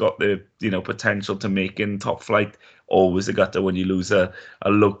why he's got the potential to make in top flight. Always a gutter when you lose a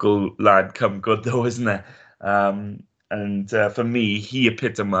local lad come good, though, isn't there? And for me, he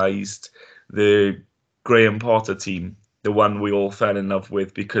epitomised the Graham Potter team, the one we all fell in love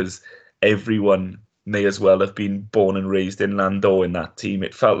with, because everyone may as well have been born and raised in Landau in that team.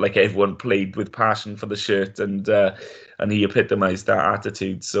 It felt like everyone played with passion for the shirt, and he epitomised that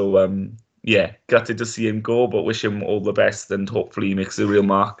attitude. So yeah, gutted to see him go, but wish him all the best, and hopefully he makes a real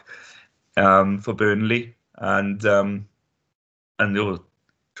mark for Burnley. And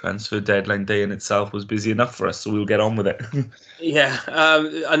transfer deadline day in itself was busy enough for us, so we'll get on with it. Yeah,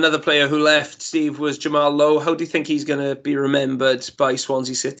 another player who left, Steve, was Jamal Lowe. How do you think he's going to be remembered by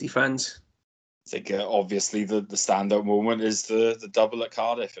Swansea City fans? I think obviously the standout moment is the double at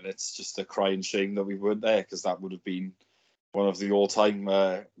Cardiff, and it's just a crying shame that we weren't there, because that would have been one of the all-time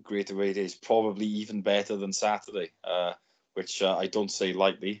great away days, probably even better than Saturday, which I don't say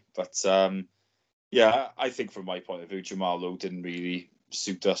lightly. But yeah, I think from my point of view, Jamal Lowe didn't really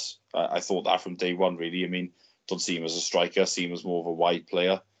suit us. I thought that from day one, really. I mean, don't see him as a striker, see him as more of a wide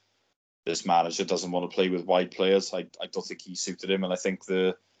player. This manager doesn't want to play with wide players. I don't think he suited him, and I think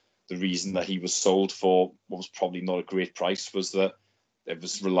the reason that he was sold for what was probably not a great price was that it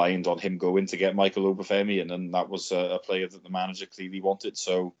was reliant on him going to get Michael Obafemi, and then that was a player that the manager clearly wanted.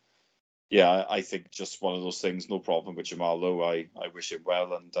 So yeah, I think just one of those things. No problem with Jamal Lowe. I wish him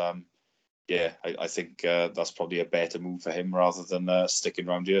well, and yeah, I think that's probably a better move for him rather than sticking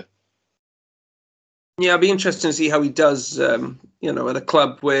around here. Yeah, it'll be interesting to see how he does, at a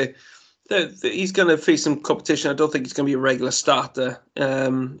club where he's going to face some competition. I don't think he's going to be a regular starter,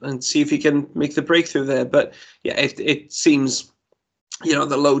 and see if he can make the breakthrough there. But yeah, it seems,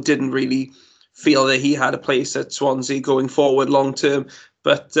 that Lowe didn't really feel that he had a place at Swansea going forward long term.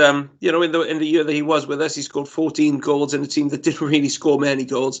 But in the year that he was with us, he scored 14 goals in a team that didn't really score many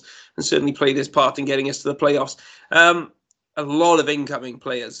goals, and certainly played his part in getting us to the playoffs. A lot of incoming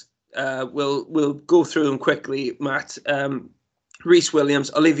players. We'll go through them quickly, Matt. Rhys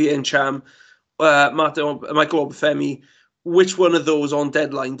Williams, Olivier Ncham, Michael Obafemi. Which one of those on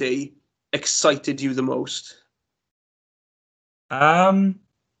deadline day excited you the most? Well,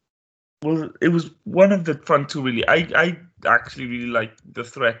 it was one of the front two, really. I actually really like the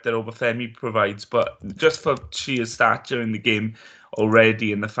threat that Obafemi provides, but just for sheer stature in the game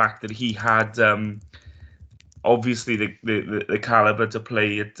already, and the fact that he had obviously the caliber to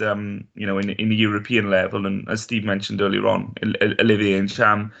play at in the European level, and as Steve mentioned earlier on, Olivier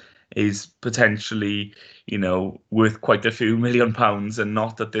Ncham is potentially worth quite a few £1 million, and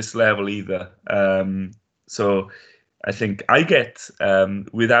not at this level either. So I think I get,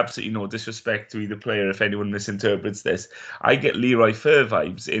 with absolutely no disrespect to either player, if anyone misinterprets this, I get Leroy Fer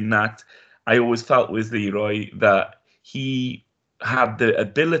vibes, in that I always felt with Leroy that he had the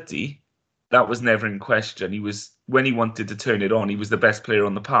ability. That was never in question. He was, when he wanted to turn it on, he was the best player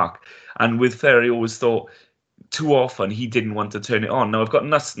on the park. And with Fer, I always thought too often he didn't want to turn it on. Now, I've got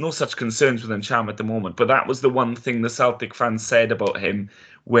no such concerns with Ncham at the moment, but that was the one thing the Celtic fans said about him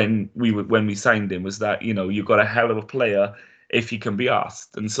when we signed him, was that you've got a hell of a player if he can be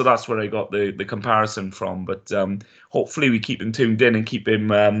asked. And so that's where I got the comparison from. But hopefully we keep him tuned in and keep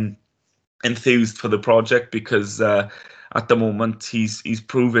him enthused for the project, because at the moment he's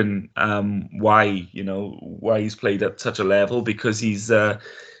proven why he's played at such a level, because he's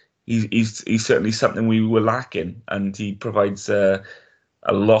certainly something we were lacking, and he provides a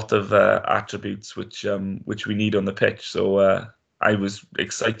lot of attributes which we need on the pitch. So I was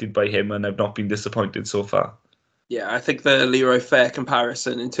excited by him, and I've not been disappointed so far. Yeah, I think the Leroy Fer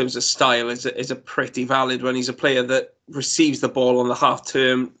comparison in terms of style is a pretty valid one. He's a player that receives the ball on the half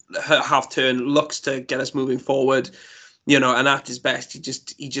turn, looks to get us moving forward, and at his best, he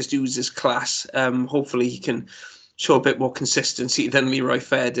just oozes class. Hopefully he can show a bit more consistency than Leroy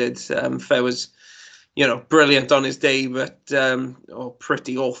Fer did. Fer was, brilliant on his day, but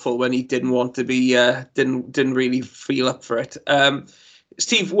pretty awful when he didn't want to be. Didn't really feel up for it.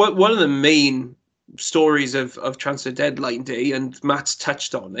 Steve, one of the main stories of transfer deadline day, and Matt's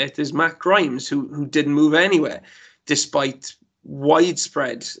touched on it, is Matt Grimes, who didn't move anywhere, despite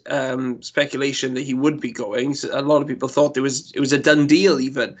widespread speculation that he would be going. So a lot of people thought it was a done deal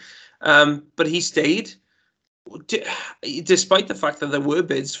even, but he stayed, despite the fact that there were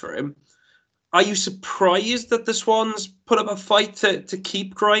bids for him. Are you surprised that the Swans put up a fight to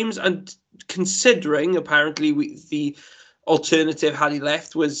keep Grimes? And considering apparently the alternative had he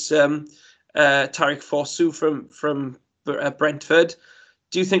left was Tariq Fosu from Brentford,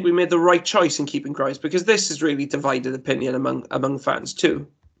 do you think we made the right choice in keeping Grimes? Because this has really divided opinion among fans too.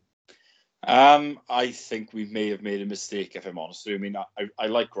 I think we may have made a mistake, if I'm honest. I mean, I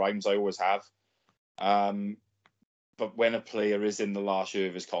like Grimes, I always have. But when a player is in the last year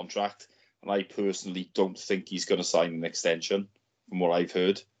of his contract, and I personally don't think he's going to sign an extension, from what I've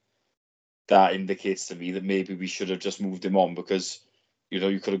heard, that indicates to me that maybe we should have just moved him on, because,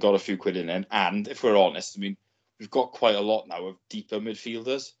 you could have got a few quid in then. And if we're honest, I mean, we've got quite a lot now of deeper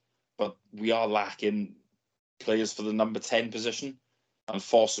midfielders, but we are lacking players for the number 10 position. And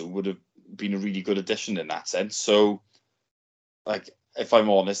Fosu would have been a really good addition in that sense. So, if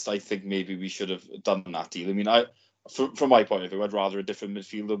I'm honest, I think maybe we should have done that deal. I mean, from my point of view, I'd rather a different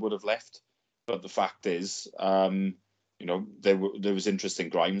midfielder would have left. But the fact is, there was interest in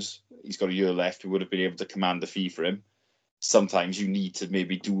Grimes. He's got a year left. We would have been able to command the fee for him. Sometimes you need to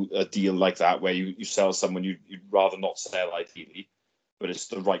maybe do a deal like that where you sell someone you'd rather not sell, ideally, but it's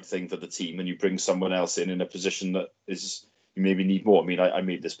the right thing for the team, and you bring someone else in a position that is you maybe need more. I mean, I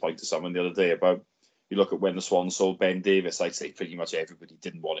made this point to someone the other day about, you look at when the Swans sold Ben Davis, I'd say pretty much everybody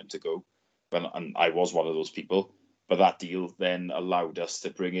didn't want him to go, and I was one of those people. But that deal then allowed us to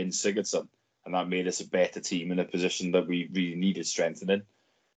bring in Sigurdsson, and that made us a better team in a position that we really needed strengthening.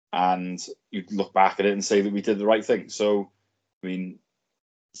 And you look back at it and say that we did the right thing. So, I mean,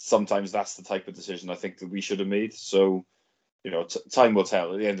 sometimes that's the type of decision I think that we should have made. So, time will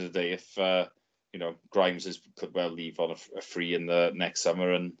tell. At the end of the day, if Grimes could well leave on a free in the next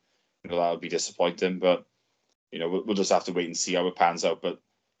summer, and that'll be disappointing. But we'll just have to wait and see how it pans out. But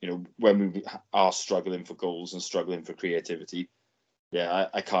when we are struggling for goals and struggling for creativity,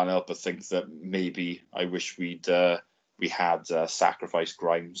 I can't help but think that maybe I wish we had sacrificed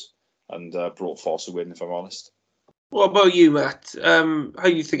Grimes and brought Fosu in, if I'm honest. What about you, Matt? How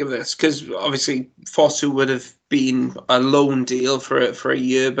do you think of this? Because obviously Fosu would have been a loan deal for a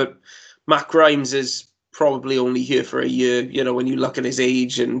year, but Matt Grimes is probably only here for a year. When you look at his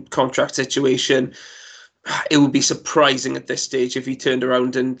age and contract situation, it would be surprising at this stage if he turned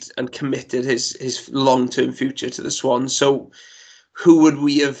around and committed his long-term future to the Swans. So who would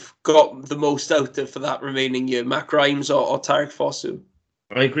we have got the most out of for that remaining year, Matt Grimes or Tariq Fosu?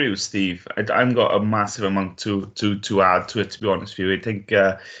 I agree with Steve. I haven't got a massive amount to add to it, to be honest with you. I think,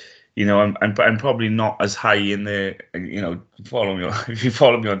 I'm probably not as high in the, if you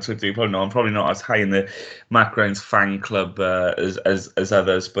follow me on Twitter, you probably know I'm probably not as high in the Matt Grimes fan club as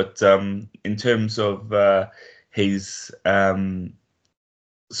others. But in terms of his, what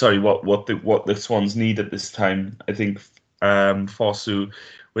the Swans need at this time, I think Fosu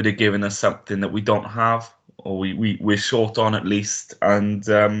would have given us something that we don't have, or we're short on at least, and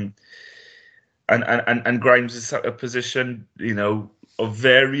Grimes is at a position, of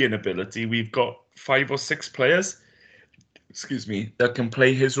varying ability. We've got 5 or 6 players, that can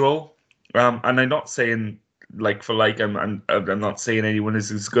play his role, and I'm not saying like for like. I'm not saying anyone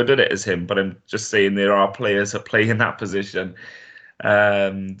is as good at it as him, but I'm just saying there are players that play in that position,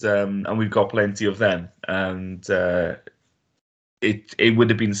 and we've got plenty of them, and it would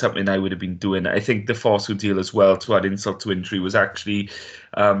have been something I would have been doing. I think the Fosu deal as well, to add insult to injury, was actually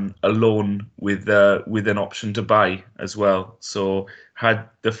a loan with an option to buy as well. So had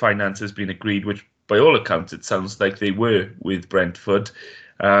the finances been agreed, which by all accounts it sounds like they were with Brentford,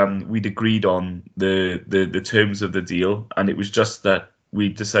 we'd agreed on the terms of the deal, and it was just that we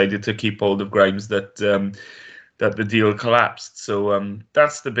decided to keep hold of Grimes that the deal collapsed. So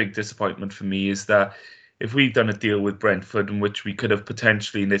that's the big disappointment for me, is that if we'd done a deal with Brentford in which we could have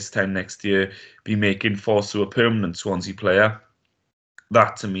potentially this time next year be making Fosu a permanent Swansea player,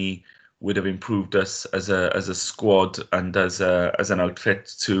 that to me would have improved us as a squad and as an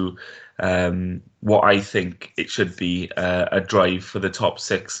outfit to what I think it should be, a drive for the top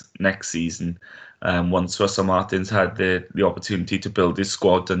 6 next season, once Russell Martin's had the opportunity to build his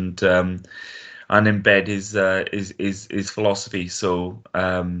squad and embed his philosophy. So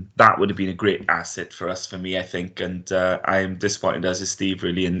that would have been a great asset for me, I think. And I am disappointed, as is Steve,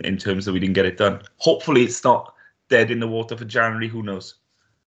 really, in terms that we didn't get it done. Hopefully it's not dead in the water for January. Who knows?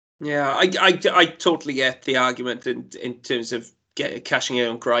 Yeah, I totally get the argument in terms of cashing in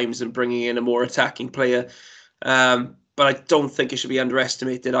on Grimes and bringing in a more attacking player. But I don't think it should be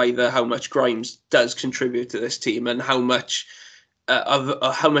underestimated either how much Grimes does contribute to this team and how much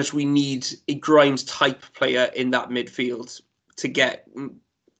how much we need a Grimes type player in that midfield to get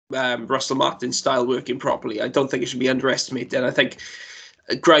Russell Martin's style working properly. I don't think it should be underestimated. I think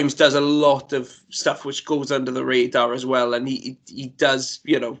Grimes does a lot of stuff which goes under the radar as well, and he does,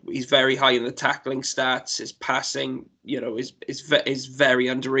 he's very high in the tackling stats. His passing, is very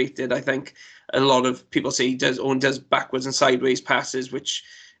underrated. I think a lot of people say he does backwards and sideways passes, which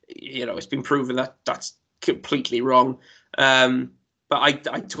it's been proven that that's completely wrong. But I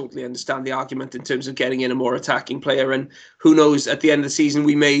totally understand the argument in terms of getting in a more attacking player, and who knows, at the end of the season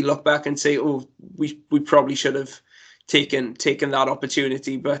we may look back and say, oh, we probably should have taken that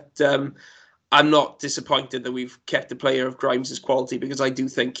opportunity. But I'm not disappointed that we've kept a player of Grimes' quality, because I do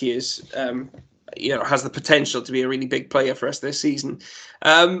think he is, has the potential to be a really big player for us this season.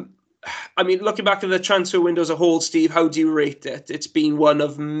 I mean, looking back at the transfer window as a whole, Steve, how do you rate it? It's been one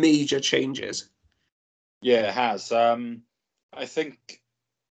of major changes. Yeah, it has. I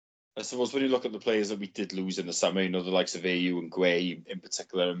suppose when you look at the players that we did lose in the summer, the likes of AU and Guay in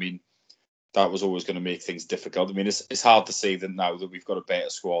particular, I mean, that was always going to make things difficult. I mean, it's hard to say that now that we've got a better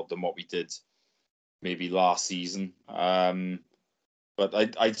squad than what we did maybe last season. But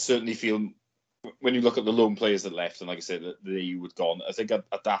I certainly feel when you look at the lone players that left, and like I said, the EU had gone, I think at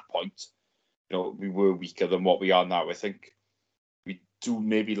that point, we were weaker than what we are now. I think we do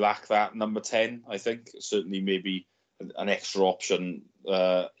maybe lack that number 10, I think. Certainly maybe an extra option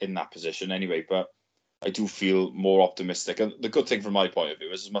in that position anyway. But I do feel more optimistic. And the good thing from my point of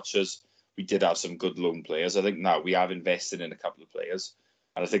view is, as much as we did have some good loan players, I think now we have invested in a couple of players.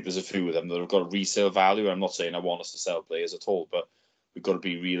 And I think there's a few of them that have got a resale value. I'm not saying I want us to sell players at all, but we've got to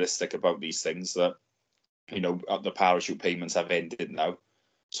be realistic about these things that, the parachute payments have ended now.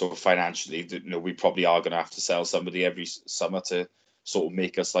 So financially, we probably are going to have to sell somebody every summer to sort of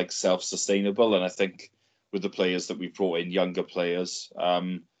make us like self-sustainable. And I think with the players that we've brought in, younger players,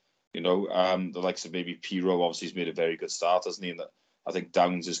 the likes of maybe Piro, obviously he's made a very good start, hasn't he? And I think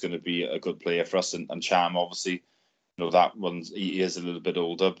Downs is going to be a good player for us, and Cham, obviously, that one, he is a little bit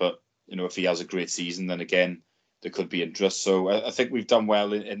older, but if he has a great season, then again there could be interest. So I think we've done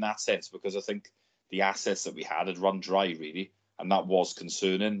well in that sense, because I think the assets that we had run dry really, and that was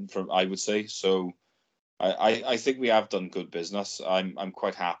concerning, I would say. So I think we have done good business. I'm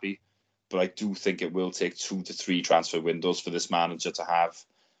quite happy, but I do think it will take 2 to 3 transfer windows for this manager to have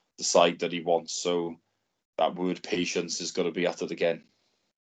the side that he wants. So that word patience is going to be uttered again.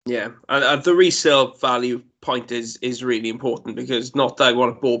 Yeah, and the resale value point is really important, because not that I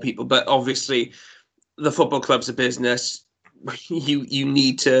want to bore people, but obviously the football club's a business. You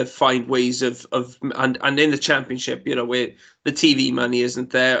need to find ways of and in the Championship, where the TV money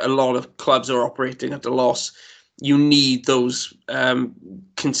isn't there, a lot of clubs are operating at a loss. You need those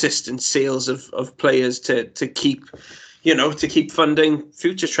consistent sales of players to keep, to keep funding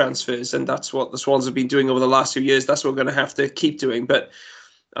future transfers, and that's what the Swans have been doing over the last few years. That's what we're going to have to keep doing. But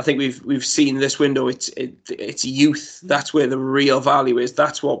I think we've seen this window. It's youth. That's where the real value is.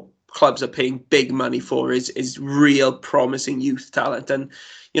 That's what clubs are paying big money for, is real promising youth talent. And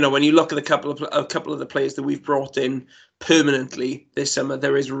when you look at a couple of the players that we've brought in permanently this summer,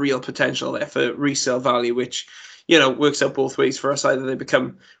 there is real potential there for resale value, which works out both ways for us. Either they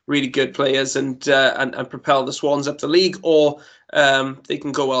become really good players and propel the Swans up the league, or they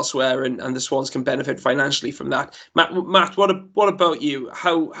can go elsewhere and the Swans can benefit financially from that. Matt, what about you?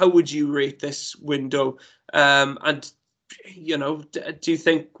 How would you rate this window? And do you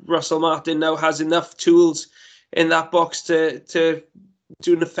think Russell Martin now has enough tools in that box to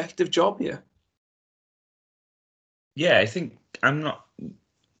do an effective job here? Yeah, I think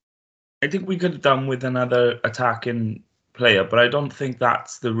we could have done with another attacking player, but I don't think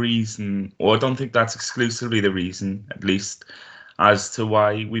that's the reason, or I don't think that's exclusively the reason, at least, as to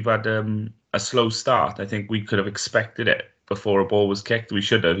why we've had a slow start. I think we could have expected it before a ball was kicked. We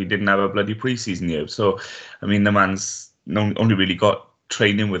should have. He didn't have a bloody pre-season year. So, I mean, the man's only really got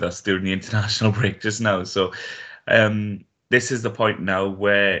training with us during the international break just now. So this is the point now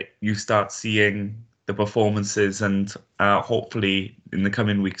where you start seeing the performances and hopefully in the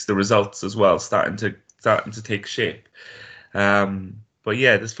coming weeks the results as well starting to take shape. But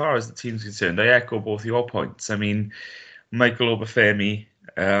yeah, as far as the team's concerned, I echo both your points. I mean, Michael Obafemi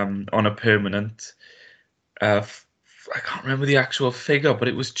on a permanent, I can't remember the actual figure, but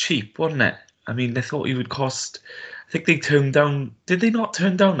it was cheap, wasn't it? I mean, they thought he would cost, I think they turned down, did they not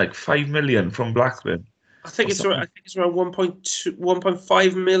turn down like 5 million from Blackburn? I think it's around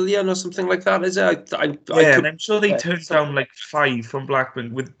 1.5 million or something like that. Is it? And I'm sure they turned down like 5 from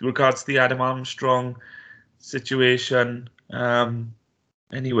Blackburn with regards to the Adam Armstrong situation.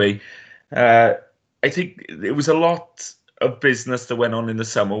 Anyway, I think it was a lot of business that went on in the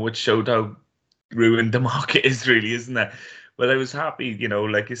summer, which showed how ruined the market is, really, isn't it? But I was happy,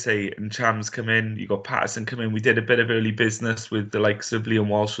 like you say, and Chams come in, you got Patterson come in. We did a bit of early business with the likes of Liam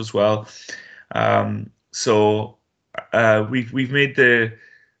Walsh as well. So we've made the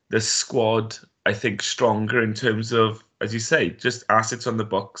squad, I think, stronger in terms of, as you say, just assets on the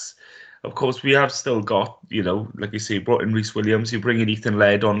books. Of course, we have still got, like you say, brought in Rhys Williams, you bring in Ethan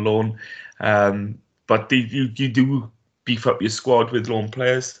Laird on loan, but you do beef up your squad with loan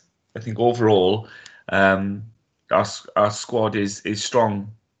players. I think overall, our squad is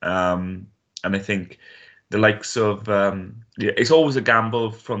strong, and I think the likes of it's always a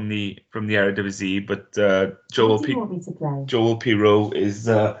gamble from the Eredivisie, but Joel Pirot is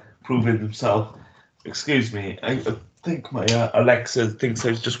proving himself. Excuse me, I think my Alexa thinks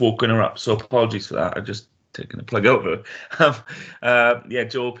I've just woken her up, so apologies for that. I just taken a plug over.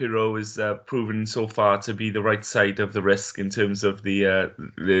 Joel Pirot is proven so far to be the right side of the risk in terms of the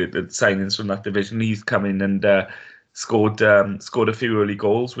signings from that division. He's come in and scored a few early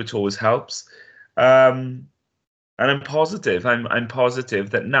goals, which always helps. And I'm positive. I'm positive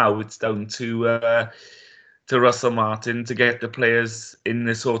that now it's down to Russell Martin to get the players in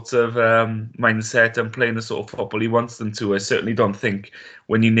the sort of mindset and playing the sort of football he wants them to. I certainly don't think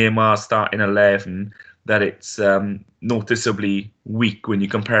when you name our starting 11 that it's noticeably weak when you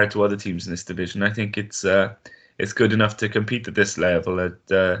compare it to other teams in this division. I think it's good enough to compete at this level.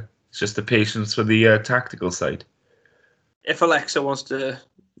 It's just the patience for the tactical side. If Alexa wants to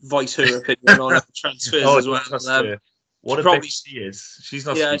voice her opinion on transfers as well. What a bitch she is. She's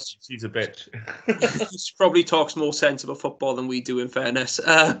not sweet. She's a bitch. She probably talks more sensible football than we do, in fairness.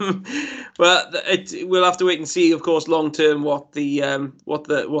 But we'll have to wait and see, of course, long term what the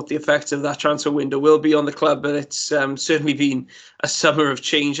effects of that transfer window will be on the club. But it's certainly been a summer of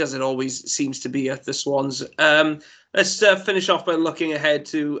change, as it always seems to be at the Swans. Let's finish off by looking ahead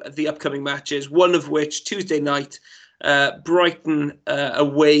to the upcoming matches. One of which Tuesday night, Brighton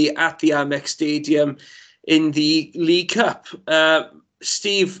away at the Amex Stadium in the League Cup.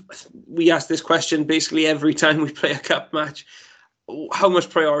 Steve, we ask this question basically every time we play a cup match. How much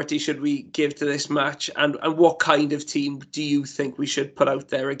priority should we give to this match, and what kind of team do you think we should put out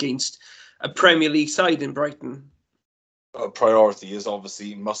there against a Premier League side in Brighton? Priority is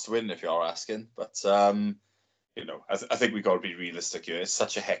obviously must win, if you are asking, but I think we've got to be realistic here. It's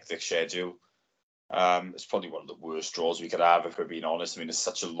such a hectic schedule. It's probably one of the worst draws we could have, if we're being honest. I mean, it's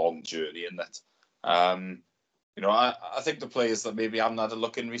such a long journey in that. I think the players that maybe haven't had a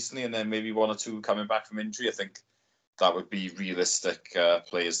look in recently, and then maybe one or two coming back from injury, I think that would be realistic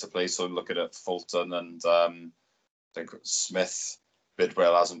players to play. So looking at Fulton and I think Smith,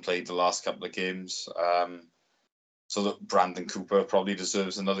 Bidwell hasn't played the last couple of games. So that Brandon Cooper probably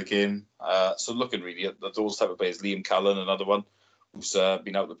deserves another game. So looking really at those type of players, Liam Cullen, another one who's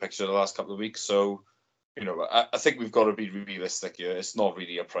been out of the picture the last couple of weeks. So I think we've got to be realistic here. It's not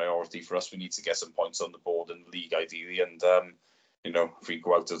really a priority for us. We need to get some points on the board in the league, ideally. And, if we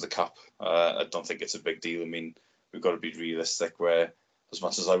go out of the cup, I don't think it's a big deal. I mean, we've got to be realistic where, as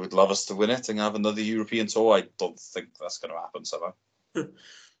much as I would love us to win it and have another European tour, I don't think that's going to happen somehow.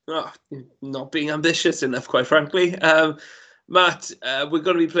 Not being ambitious enough, quite frankly. Matt, we're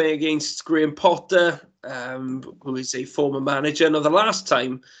going to be playing against Graham Potter, who is a former manager. Now, the last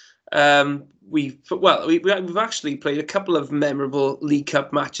time we've actually played a couple of memorable League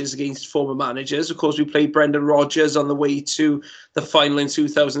Cup matches against former managers. Of course, we played Brendan Rodgers on the way to the final in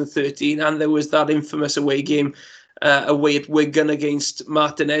 2013, and there was that infamous away game away at Wigan against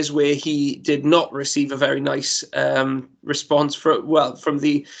Martinez, where he did not receive a very nice response from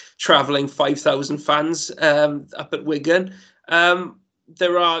the travelling 5,000 fans up at Wigan.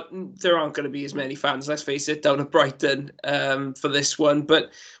 There aren't going to be as many fans, let's face it, down at Brighton for this one.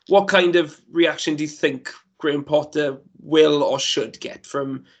 But what kind of reaction do you think Graham Potter will or should get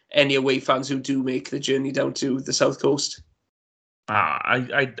from any away fans who do make the journey down to the South Coast?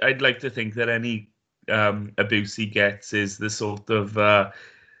 I'd like to think that any abuse he gets is the sort of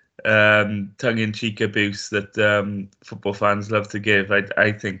tongue-in-cheek abuse that football fans love to give.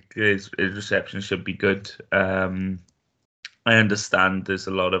 I think his reception should be good. I understand there's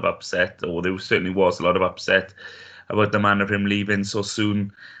a lot of upset, or there certainly was a lot of upset about the manner of him leaving so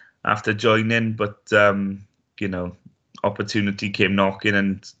soon after joining. But, opportunity came knocking,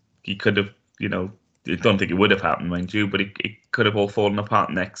 and he could have, I don't think it would have happened, mind you, but it could have all fallen apart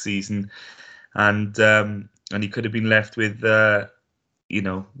next season. and he could have been left with a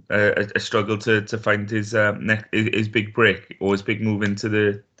struggle to find his big break or his big move into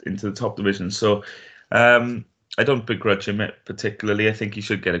the top division. So I don't begrudge him it particularly. I think he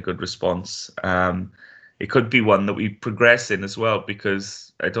should get a good response. It could be one that we progress in as well,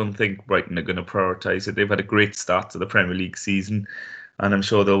 because I don't think Brighton are going to prioritise it. They've had a great start to the Premier League season, and I'm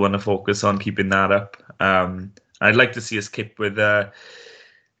sure they'll want to focus on keeping that up. I'd like to see us keep Obafemi,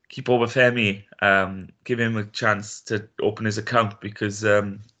 give him a chance to open his account, because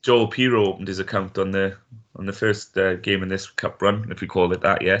Joel Pirro opened his account on the first game in this cup run, if we call it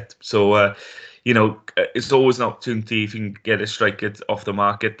that yet. So, it's always an opportunity if you can get a striker off the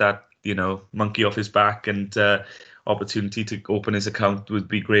market that, monkey off his back, and opportunity to open his account would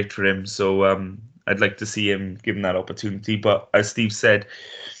be great for him. So I'd like to see him given that opportunity. But as Steve said,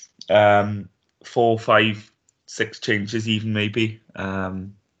 4, 5, 6 changes even maybe.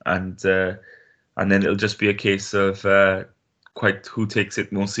 And then it'll just be a case of quite who takes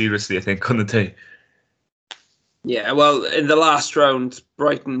it more seriously, I think, on the day. Yeah, well, in the last round,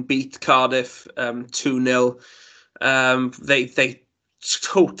 Brighton beat Cardiff 2-0. They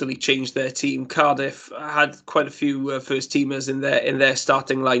totally changed their team. Cardiff had quite a few first teamers in their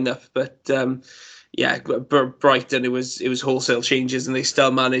starting lineup, but Brighton, it was wholesale changes, and they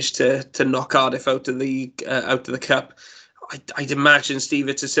still managed to knock Cardiff out of the cup. I'd imagine, Steve,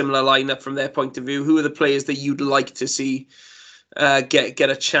 it's a similar lineup from their point of view. Who are the players that you'd like to see get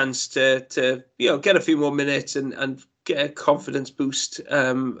a chance to get a few more minutes and get a confidence boost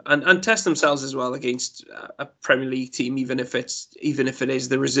and test themselves as well against a Premier League team, even if it is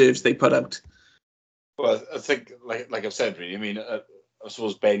the reserves they put out? Well, I think, like I've said, really, I mean, I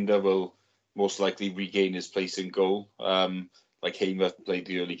suppose Bender will most likely regain his place in goal. Like Hamer played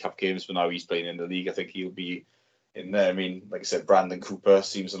the early cup games, but now he's playing in the league. I think he'll be in there. I mean, like I said, Brandon Cooper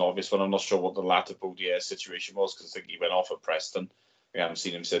seems an obvious one. I'm not sure what the latter Baudier situation was, because I think he went off at Preston. We haven't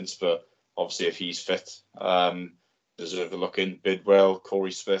seen him since, but obviously if he's fit, deserve a look in. Bidwell,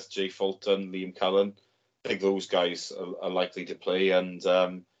 Corey Smith, Jay Fulton, Liam Cullen. I think those guys are likely to play, and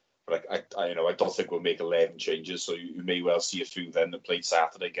but I don't think we'll make 11 changes, so you may well see a few then that played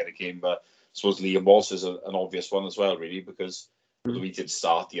Saturday get a game. But I suppose Liam Walsh is an obvious one as well, really, because although he did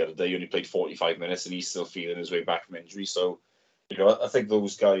start the other day, he only played 45 minutes, and he's still feeling his way back from injury. So, I think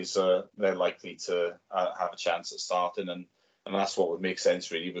those guys they're likely to have a chance at starting, and that's what would make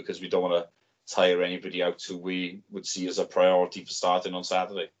sense, really, because we don't want to tire anybody out who we would see as a priority for starting on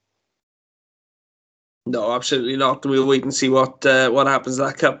Saturday. No, absolutely not. We'll wait and see what happens in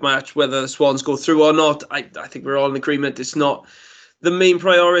that cup match, whether the Swans go through or not. I think we're all in agreement it's not the main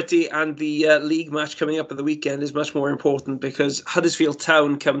priority, and the league match coming up at the weekend is much more important, because Huddersfield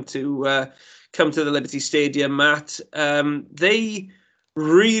Town come to the Liberty Stadium, Matt. They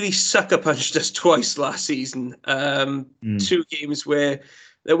really sucker punched us twice last season. 2 games where,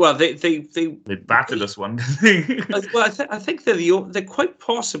 well, they battered us one. Well, I think they're quite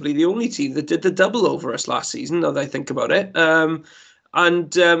possibly the only team that did the double over us last season, now that I think about it. I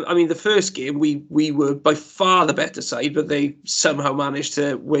mean, the first game we were by far the better side, but they somehow managed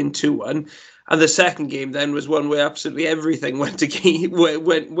to win 2-1. And the second game then was one where absolutely everything went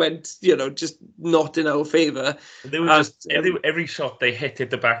just not in our favour. They were just every shot they hit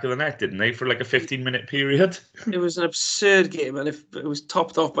the back of the net, didn't they, for like a 15-minute period? It was an absurd game, and it was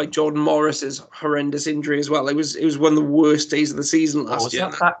topped off by Jordan Morris's horrendous injury as well. It was one of the worst days of the season last year.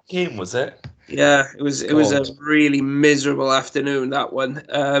 Was that game? Was it? Yeah, it was a really miserable afternoon, that one.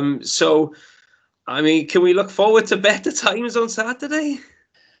 So, I mean, can we look forward to better times on Saturday?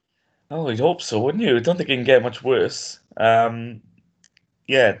 Oh, I'd hope so, wouldn't you? I don't think it can get much worse. They'll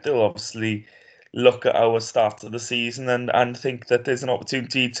obviously look at our start of the season and think that there's an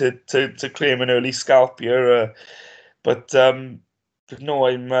opportunity to claim an early scalp here. But no,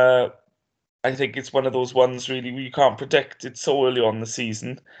 I think it's one of those ones really where you can't predict. It's so early on the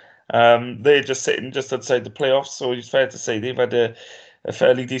season. They're just sitting just outside the playoffs, so it's fair to say they've had a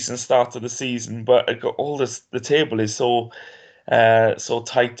fairly decent start to the season. But the table is so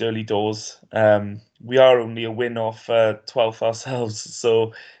tight early doors. We are only a win off 12th ourselves,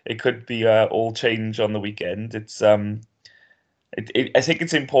 so it could be all change on the weekend. It's I think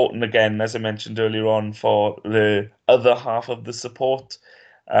it's important, again, as I mentioned earlier on, for the other half of the support,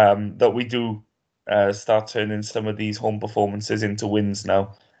 that we do start turning some of these home performances into wins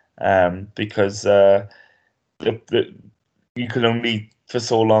now, because you can only for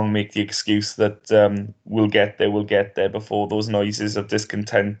so long make the excuse that we'll get there before those noises of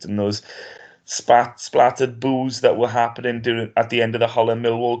discontent and those splattered boos that were happening at the end of the Hull and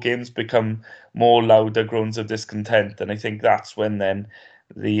Millwall games become more louder groans of discontent. And I think that's when then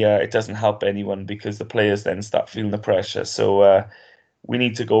it doesn't help anyone because the players then start feeling the pressure. So we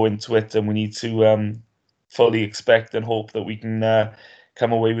need to go into it and we need to fully expect and hope that we can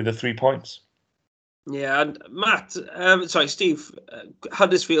come away with the 3 points. Yeah, and Matt, Steve,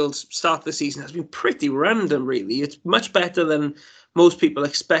 Huddersfield's start of the season has been pretty random, really. It's much better than most people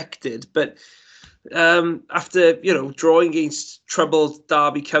expected, but after, drawing against troubled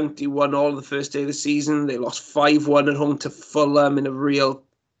Derby County 1-1 the first day of the season, they lost 5-1 at home to Fulham in a real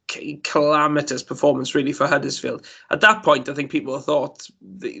calamitous performance, really, for Huddersfield. At that point, I think people thought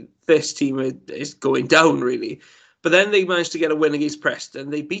this team is going down, really. But then they managed to get a win against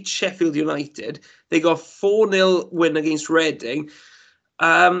Preston. They beat Sheffield United. They got 4-0 win against Reading.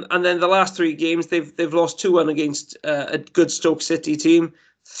 And then the last 3 games, they've lost 2-1 against a good Stoke City team,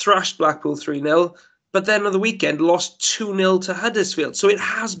 thrashed Blackpool 3-0, but then on the weekend lost 2-0 to Huddersfield. So it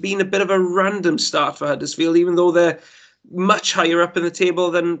has been a bit of a random start for Huddersfield, even though they're much higher up in the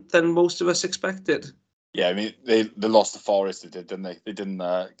table than most of us expected. Yeah, I mean, they lost to Forest, they did, didn't they? They didn't,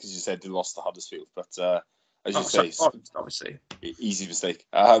 because you said they lost to Huddersfield, but as you say, Forest, obviously. Easy mistake.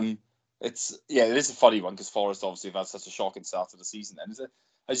 It is a funny one because Forest obviously have had such a shocking start to the season. And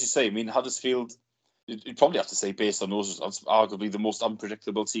as you say, I mean, Huddersfield, you'd probably have to say, based on those results, arguably the most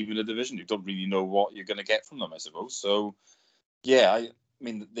unpredictable team in the division. You don't really know what you're going to get from them, I suppose. So, yeah, I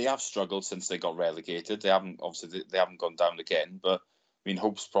mean, they have struggled since they got relegated. They haven't gone down again, but I mean,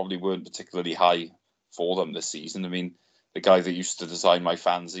 hopes probably weren't particularly high for them this season. I mean, the guy that used to design my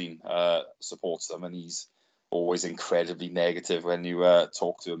fanzine supports them, and he's always incredibly negative when you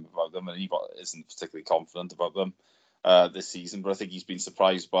talk to him about them, and he isn't particularly confident about them this season. But I think he's been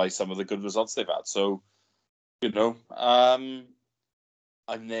surprised by some of the good results they've had. So, I'm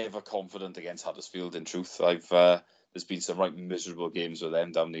never confident against Huddersfield. In truth, there's been some right miserable games with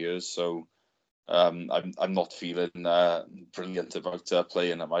them down the years. So, I'm not feeling brilliant about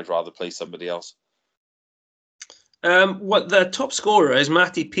playing them. I'd rather play somebody else. What the top scorer is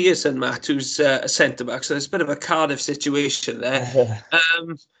Matty Pearson, Matt, who's a centre-back, so there's a bit of a Cardiff situation there.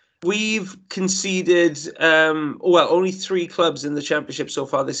 We've conceded, only 3 clubs in the Championship so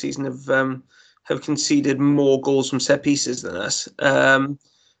far this season have conceded more goals from set pieces than us.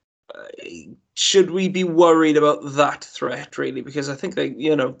 Should we be worried about that threat, really? Because I think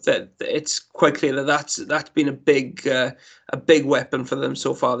that it's quite clear that that's been a big weapon for them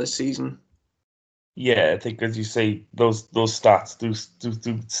so far this season. Yeah, I think, as you say, those stats do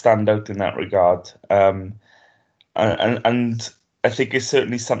stand out in that regard, and I think it's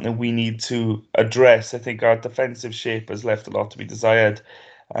certainly something we need to address. I think our defensive shape has left a lot to be desired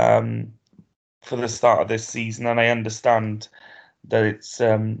for the start of this season, and I understand that it's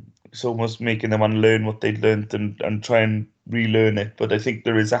almost making them unlearn what they'd learned and try and relearn it. But I think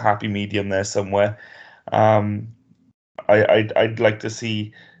there is a happy medium there somewhere. I'd like to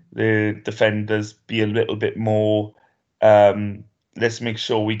see the defenders be a little bit more. Let's make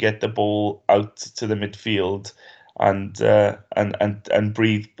sure we get the ball out to the midfield and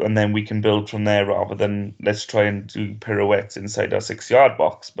breathe, and then we can build from there rather than let's try and do pirouettes inside our 6-yard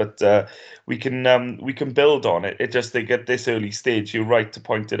box. But we can build on it. It just, they get this early stage. You're right to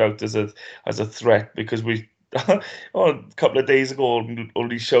point it out as a threat, because we a couple of days ago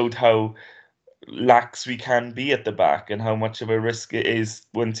only showed how lax we can be at the back and how much of a risk it is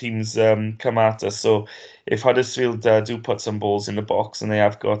when teams come at us. So if Huddersfield do put some balls in the box and they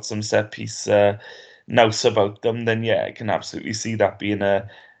have got some set piece nous about them, then yeah, I can absolutely see that being a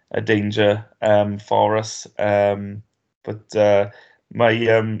danger for us. But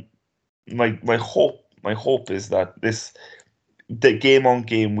my hope is that the game on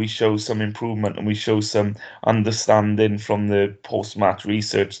game we show some improvement and we show some understanding from the post-match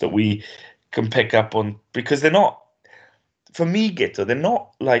research that we can pick up on, because they're not, for me, Guto, they're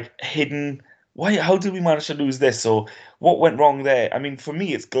not like hidden. How did we manage to lose this? Or what went wrong there? I mean, for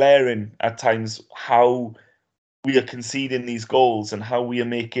me, it's glaring at times how we are conceding these goals and how we are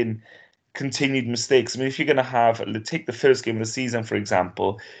making continued mistakes. I mean, if you're going to take the first game of the season, for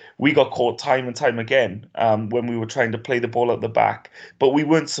example, we got caught time and time again when we were trying to play the ball at the back, but we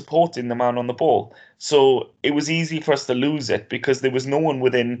weren't supporting the man on the ball. So it was easy for us to lose it because there was no one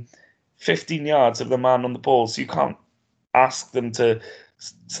within 15 yards of the man on the ball. So you can't ask them to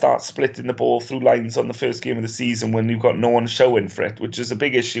start splitting the ball through lines on the first game of the season when you've got no one showing for it, which is a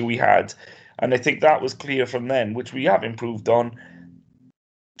big issue we had. And I think that was clear from then, which we have improved on.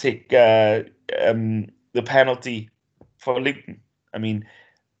 Take the penalty for Luton. I mean,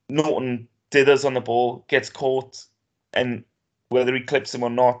 Norton dithers on the ball, gets caught, and whether he clips him or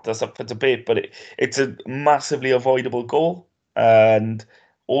not, that's up for debate. But it's a massively avoidable goal, and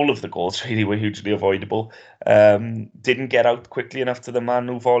all of the goals really were hugely avoidable. Didn't get out quickly enough to the man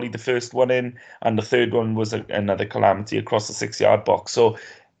who volleyed the first one in, and the third one was another calamity across the 6-yard box. So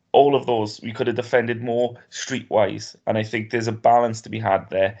all of those, we could have defended more streetwise, and I think there's a balance to be had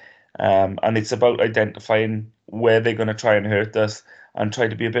there. And it's about identifying where they're going to try and hurt us and try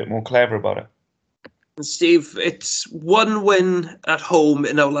to be a bit more clever about it. Steve, it's one win at home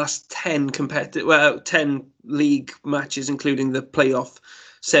in our last 10 league matches, including the playoff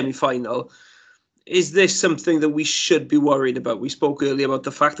semi-final. Is this something that we should be worried about? We spoke earlier about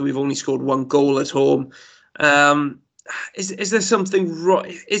the fact that we've only scored 1 goal at home. Is there something wrong?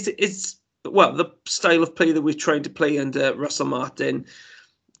 Well, the style of play that we're trying to play under Russell Martin,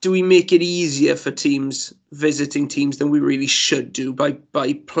 do we make it easier for teams visiting teams than we really should do by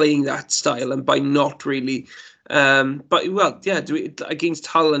playing that style and by not really against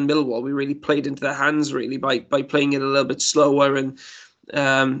Hull and Millwall we really played into their hands really by playing it a little bit slower and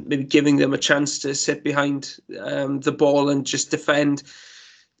maybe giving them a chance to sit behind the ball and just defend.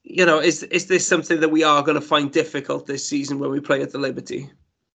 Is this something that we are going to find difficult this season when we play at the Liberty?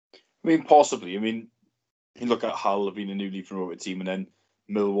 I mean, possibly. I mean, you look at Hull have been a newly promoted team, and then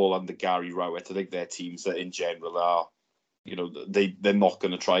Millwall under Gary Rowett. I think they're teams that in general are, they're not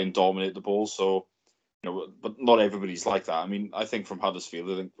going to try and dominate the ball. So, but not everybody's like that. I mean, I think from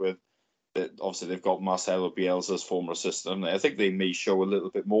Huddersfield, I think obviously they've got Marcelo Bielsa's former assistant. I think they may show a little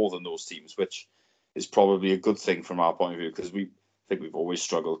bit more than those teams, which is probably a good thing from our point of view, because I think we've always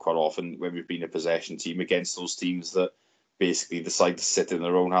struggled quite often when we've been a possession team against those teams that basically decide to sit in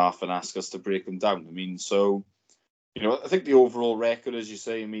their own half and ask us to break them down. I mean, so, I think the overall record, as you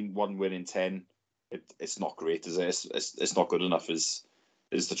say, 1 win in 10, it's not great, is it? It's not good enough, is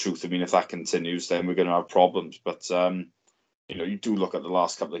the truth. I mean, if that continues, then we're going to have problems. But, you do look at the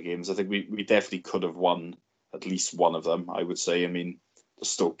last couple of games, I think we definitely could have won at least one of them, I would say. I mean, the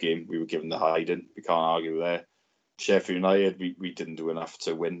Stoke game, we were given the hiding. We can't argue there. Sheffield United, we didn't do enough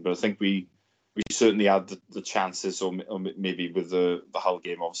to win. But I think we certainly had the chances, or maybe with the Hull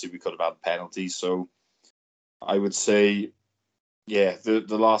game, obviously, we could have had penalties. So I would say, yeah, the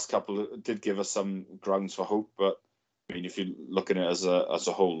last couple did give us some grounds for hope. But I mean, if you're looking at it as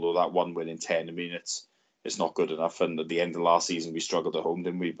a whole, though, that 1 win in 10, I mean, it's not good enough. And at the end of last season, we struggled at home,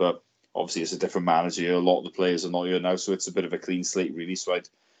 didn't we? But obviously, it's a different manager. A lot of the players are not here now, so it's a bit of a clean slate, really. So it's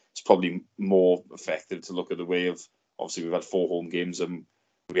probably more effective to look at the way of, obviously, we've had 4 home games and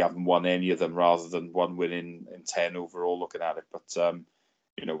we haven't won any of them, rather than 1 win in 10 overall, looking at it. But,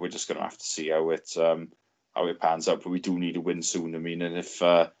 we're just going to have to see how it pans out. But we do need a win soon. I mean, and if,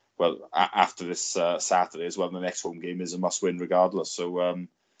 after this Saturday as well, the next home game is a must-win regardless. So,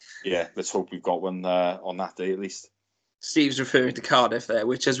 let's hope we've got one on that day at least. Steve's referring to Cardiff there,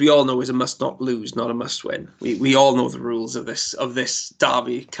 which, as we all know, is a must not lose, not a must win. We all know the rules of this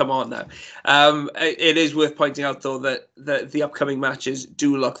derby. Come on now. It is worth pointing out, though, that the upcoming matches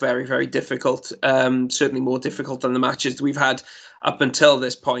do look very, very difficult. Certainly more difficult than the matches we've had up until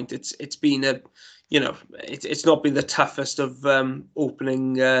this point. It's been it's not been the toughest of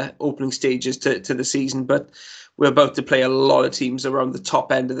opening stages to the season, but we're about to play a lot of teams around the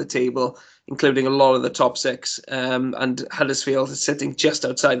top end of the table, including a lot of the top 6. And Huddersfield is sitting just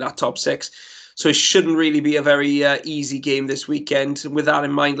outside that top 6. So it shouldn't really be a very easy game this weekend. And with that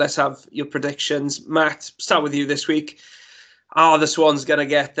in mind, let's have your predictions. Matt, start with you this week. Are the Swans going to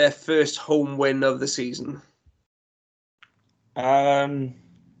get their first home win of the season? Yeah,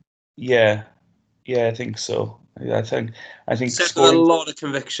 I think so. I think scoring... a lot of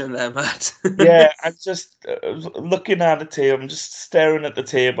conviction there, Matt. Yeah, I'm just looking at the table. I'm just staring at the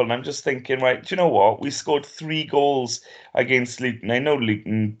table, and I'm just thinking, right? Do you know what? We scored 3 goals against Luton. I know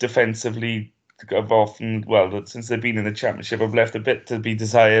Luton defensively have often, since they've been in the Championship, have left a bit to be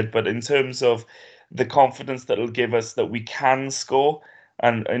desired. But in terms of the confidence that it'll give us that we can score.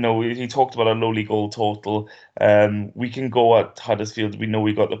 And I know he talked about a lowly goal total. We can go at Huddersfield. We know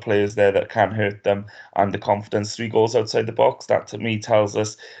we got the players there that can hurt them, and the confidence. 3 goals outside the box. That to me tells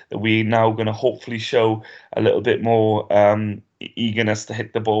us that we're now going to hopefully show a little bit more eagerness to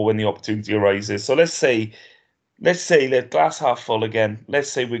hit the ball when the opportunity arises. So let's say let glass half full again. Let's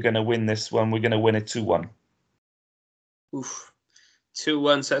say we're going to win this one. We're going to win it 2-1. Oof,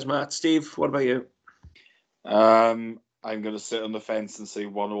 2-1 says Matt. Steve, what about you? I'm going to sit on the fence and say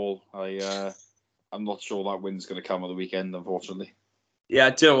 1-1. I'm not sure that win's going to come on the weekend, unfortunately.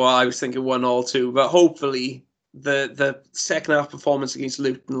 Yeah, I was thinking 1-1 too, but hopefully the second half performance against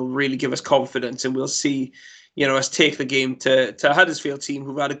Luton will really give us confidence, and we'll see, us take the game to a Huddersfield team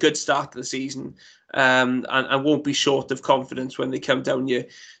who've had a good start to the season, and won't be short of confidence when they come down here.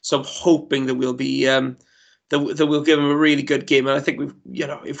 So I'm hoping that we'll be that we'll give them a really good game. And I think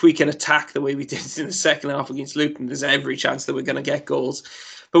if we can attack the way we did in the second half against Luton, there's every chance that we're going to get goals.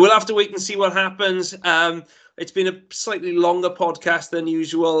 But we'll have to wait and see what happens. It's been a slightly longer podcast than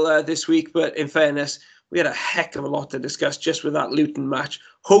usual this week, but in fairness, we had a heck of a lot to discuss just with that Luton match.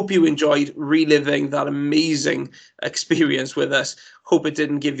 Hope you enjoyed reliving that amazing experience with us. Hope it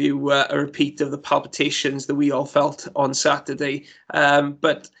didn't give you a repeat of the palpitations that we all felt on Saturday.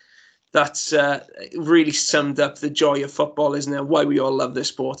 But that's really summed up the joy of football, isn't it? Why we all love this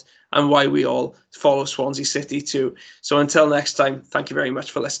sport and why we all follow Swansea City too. So until next time, thank you very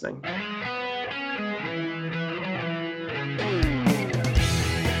much for listening.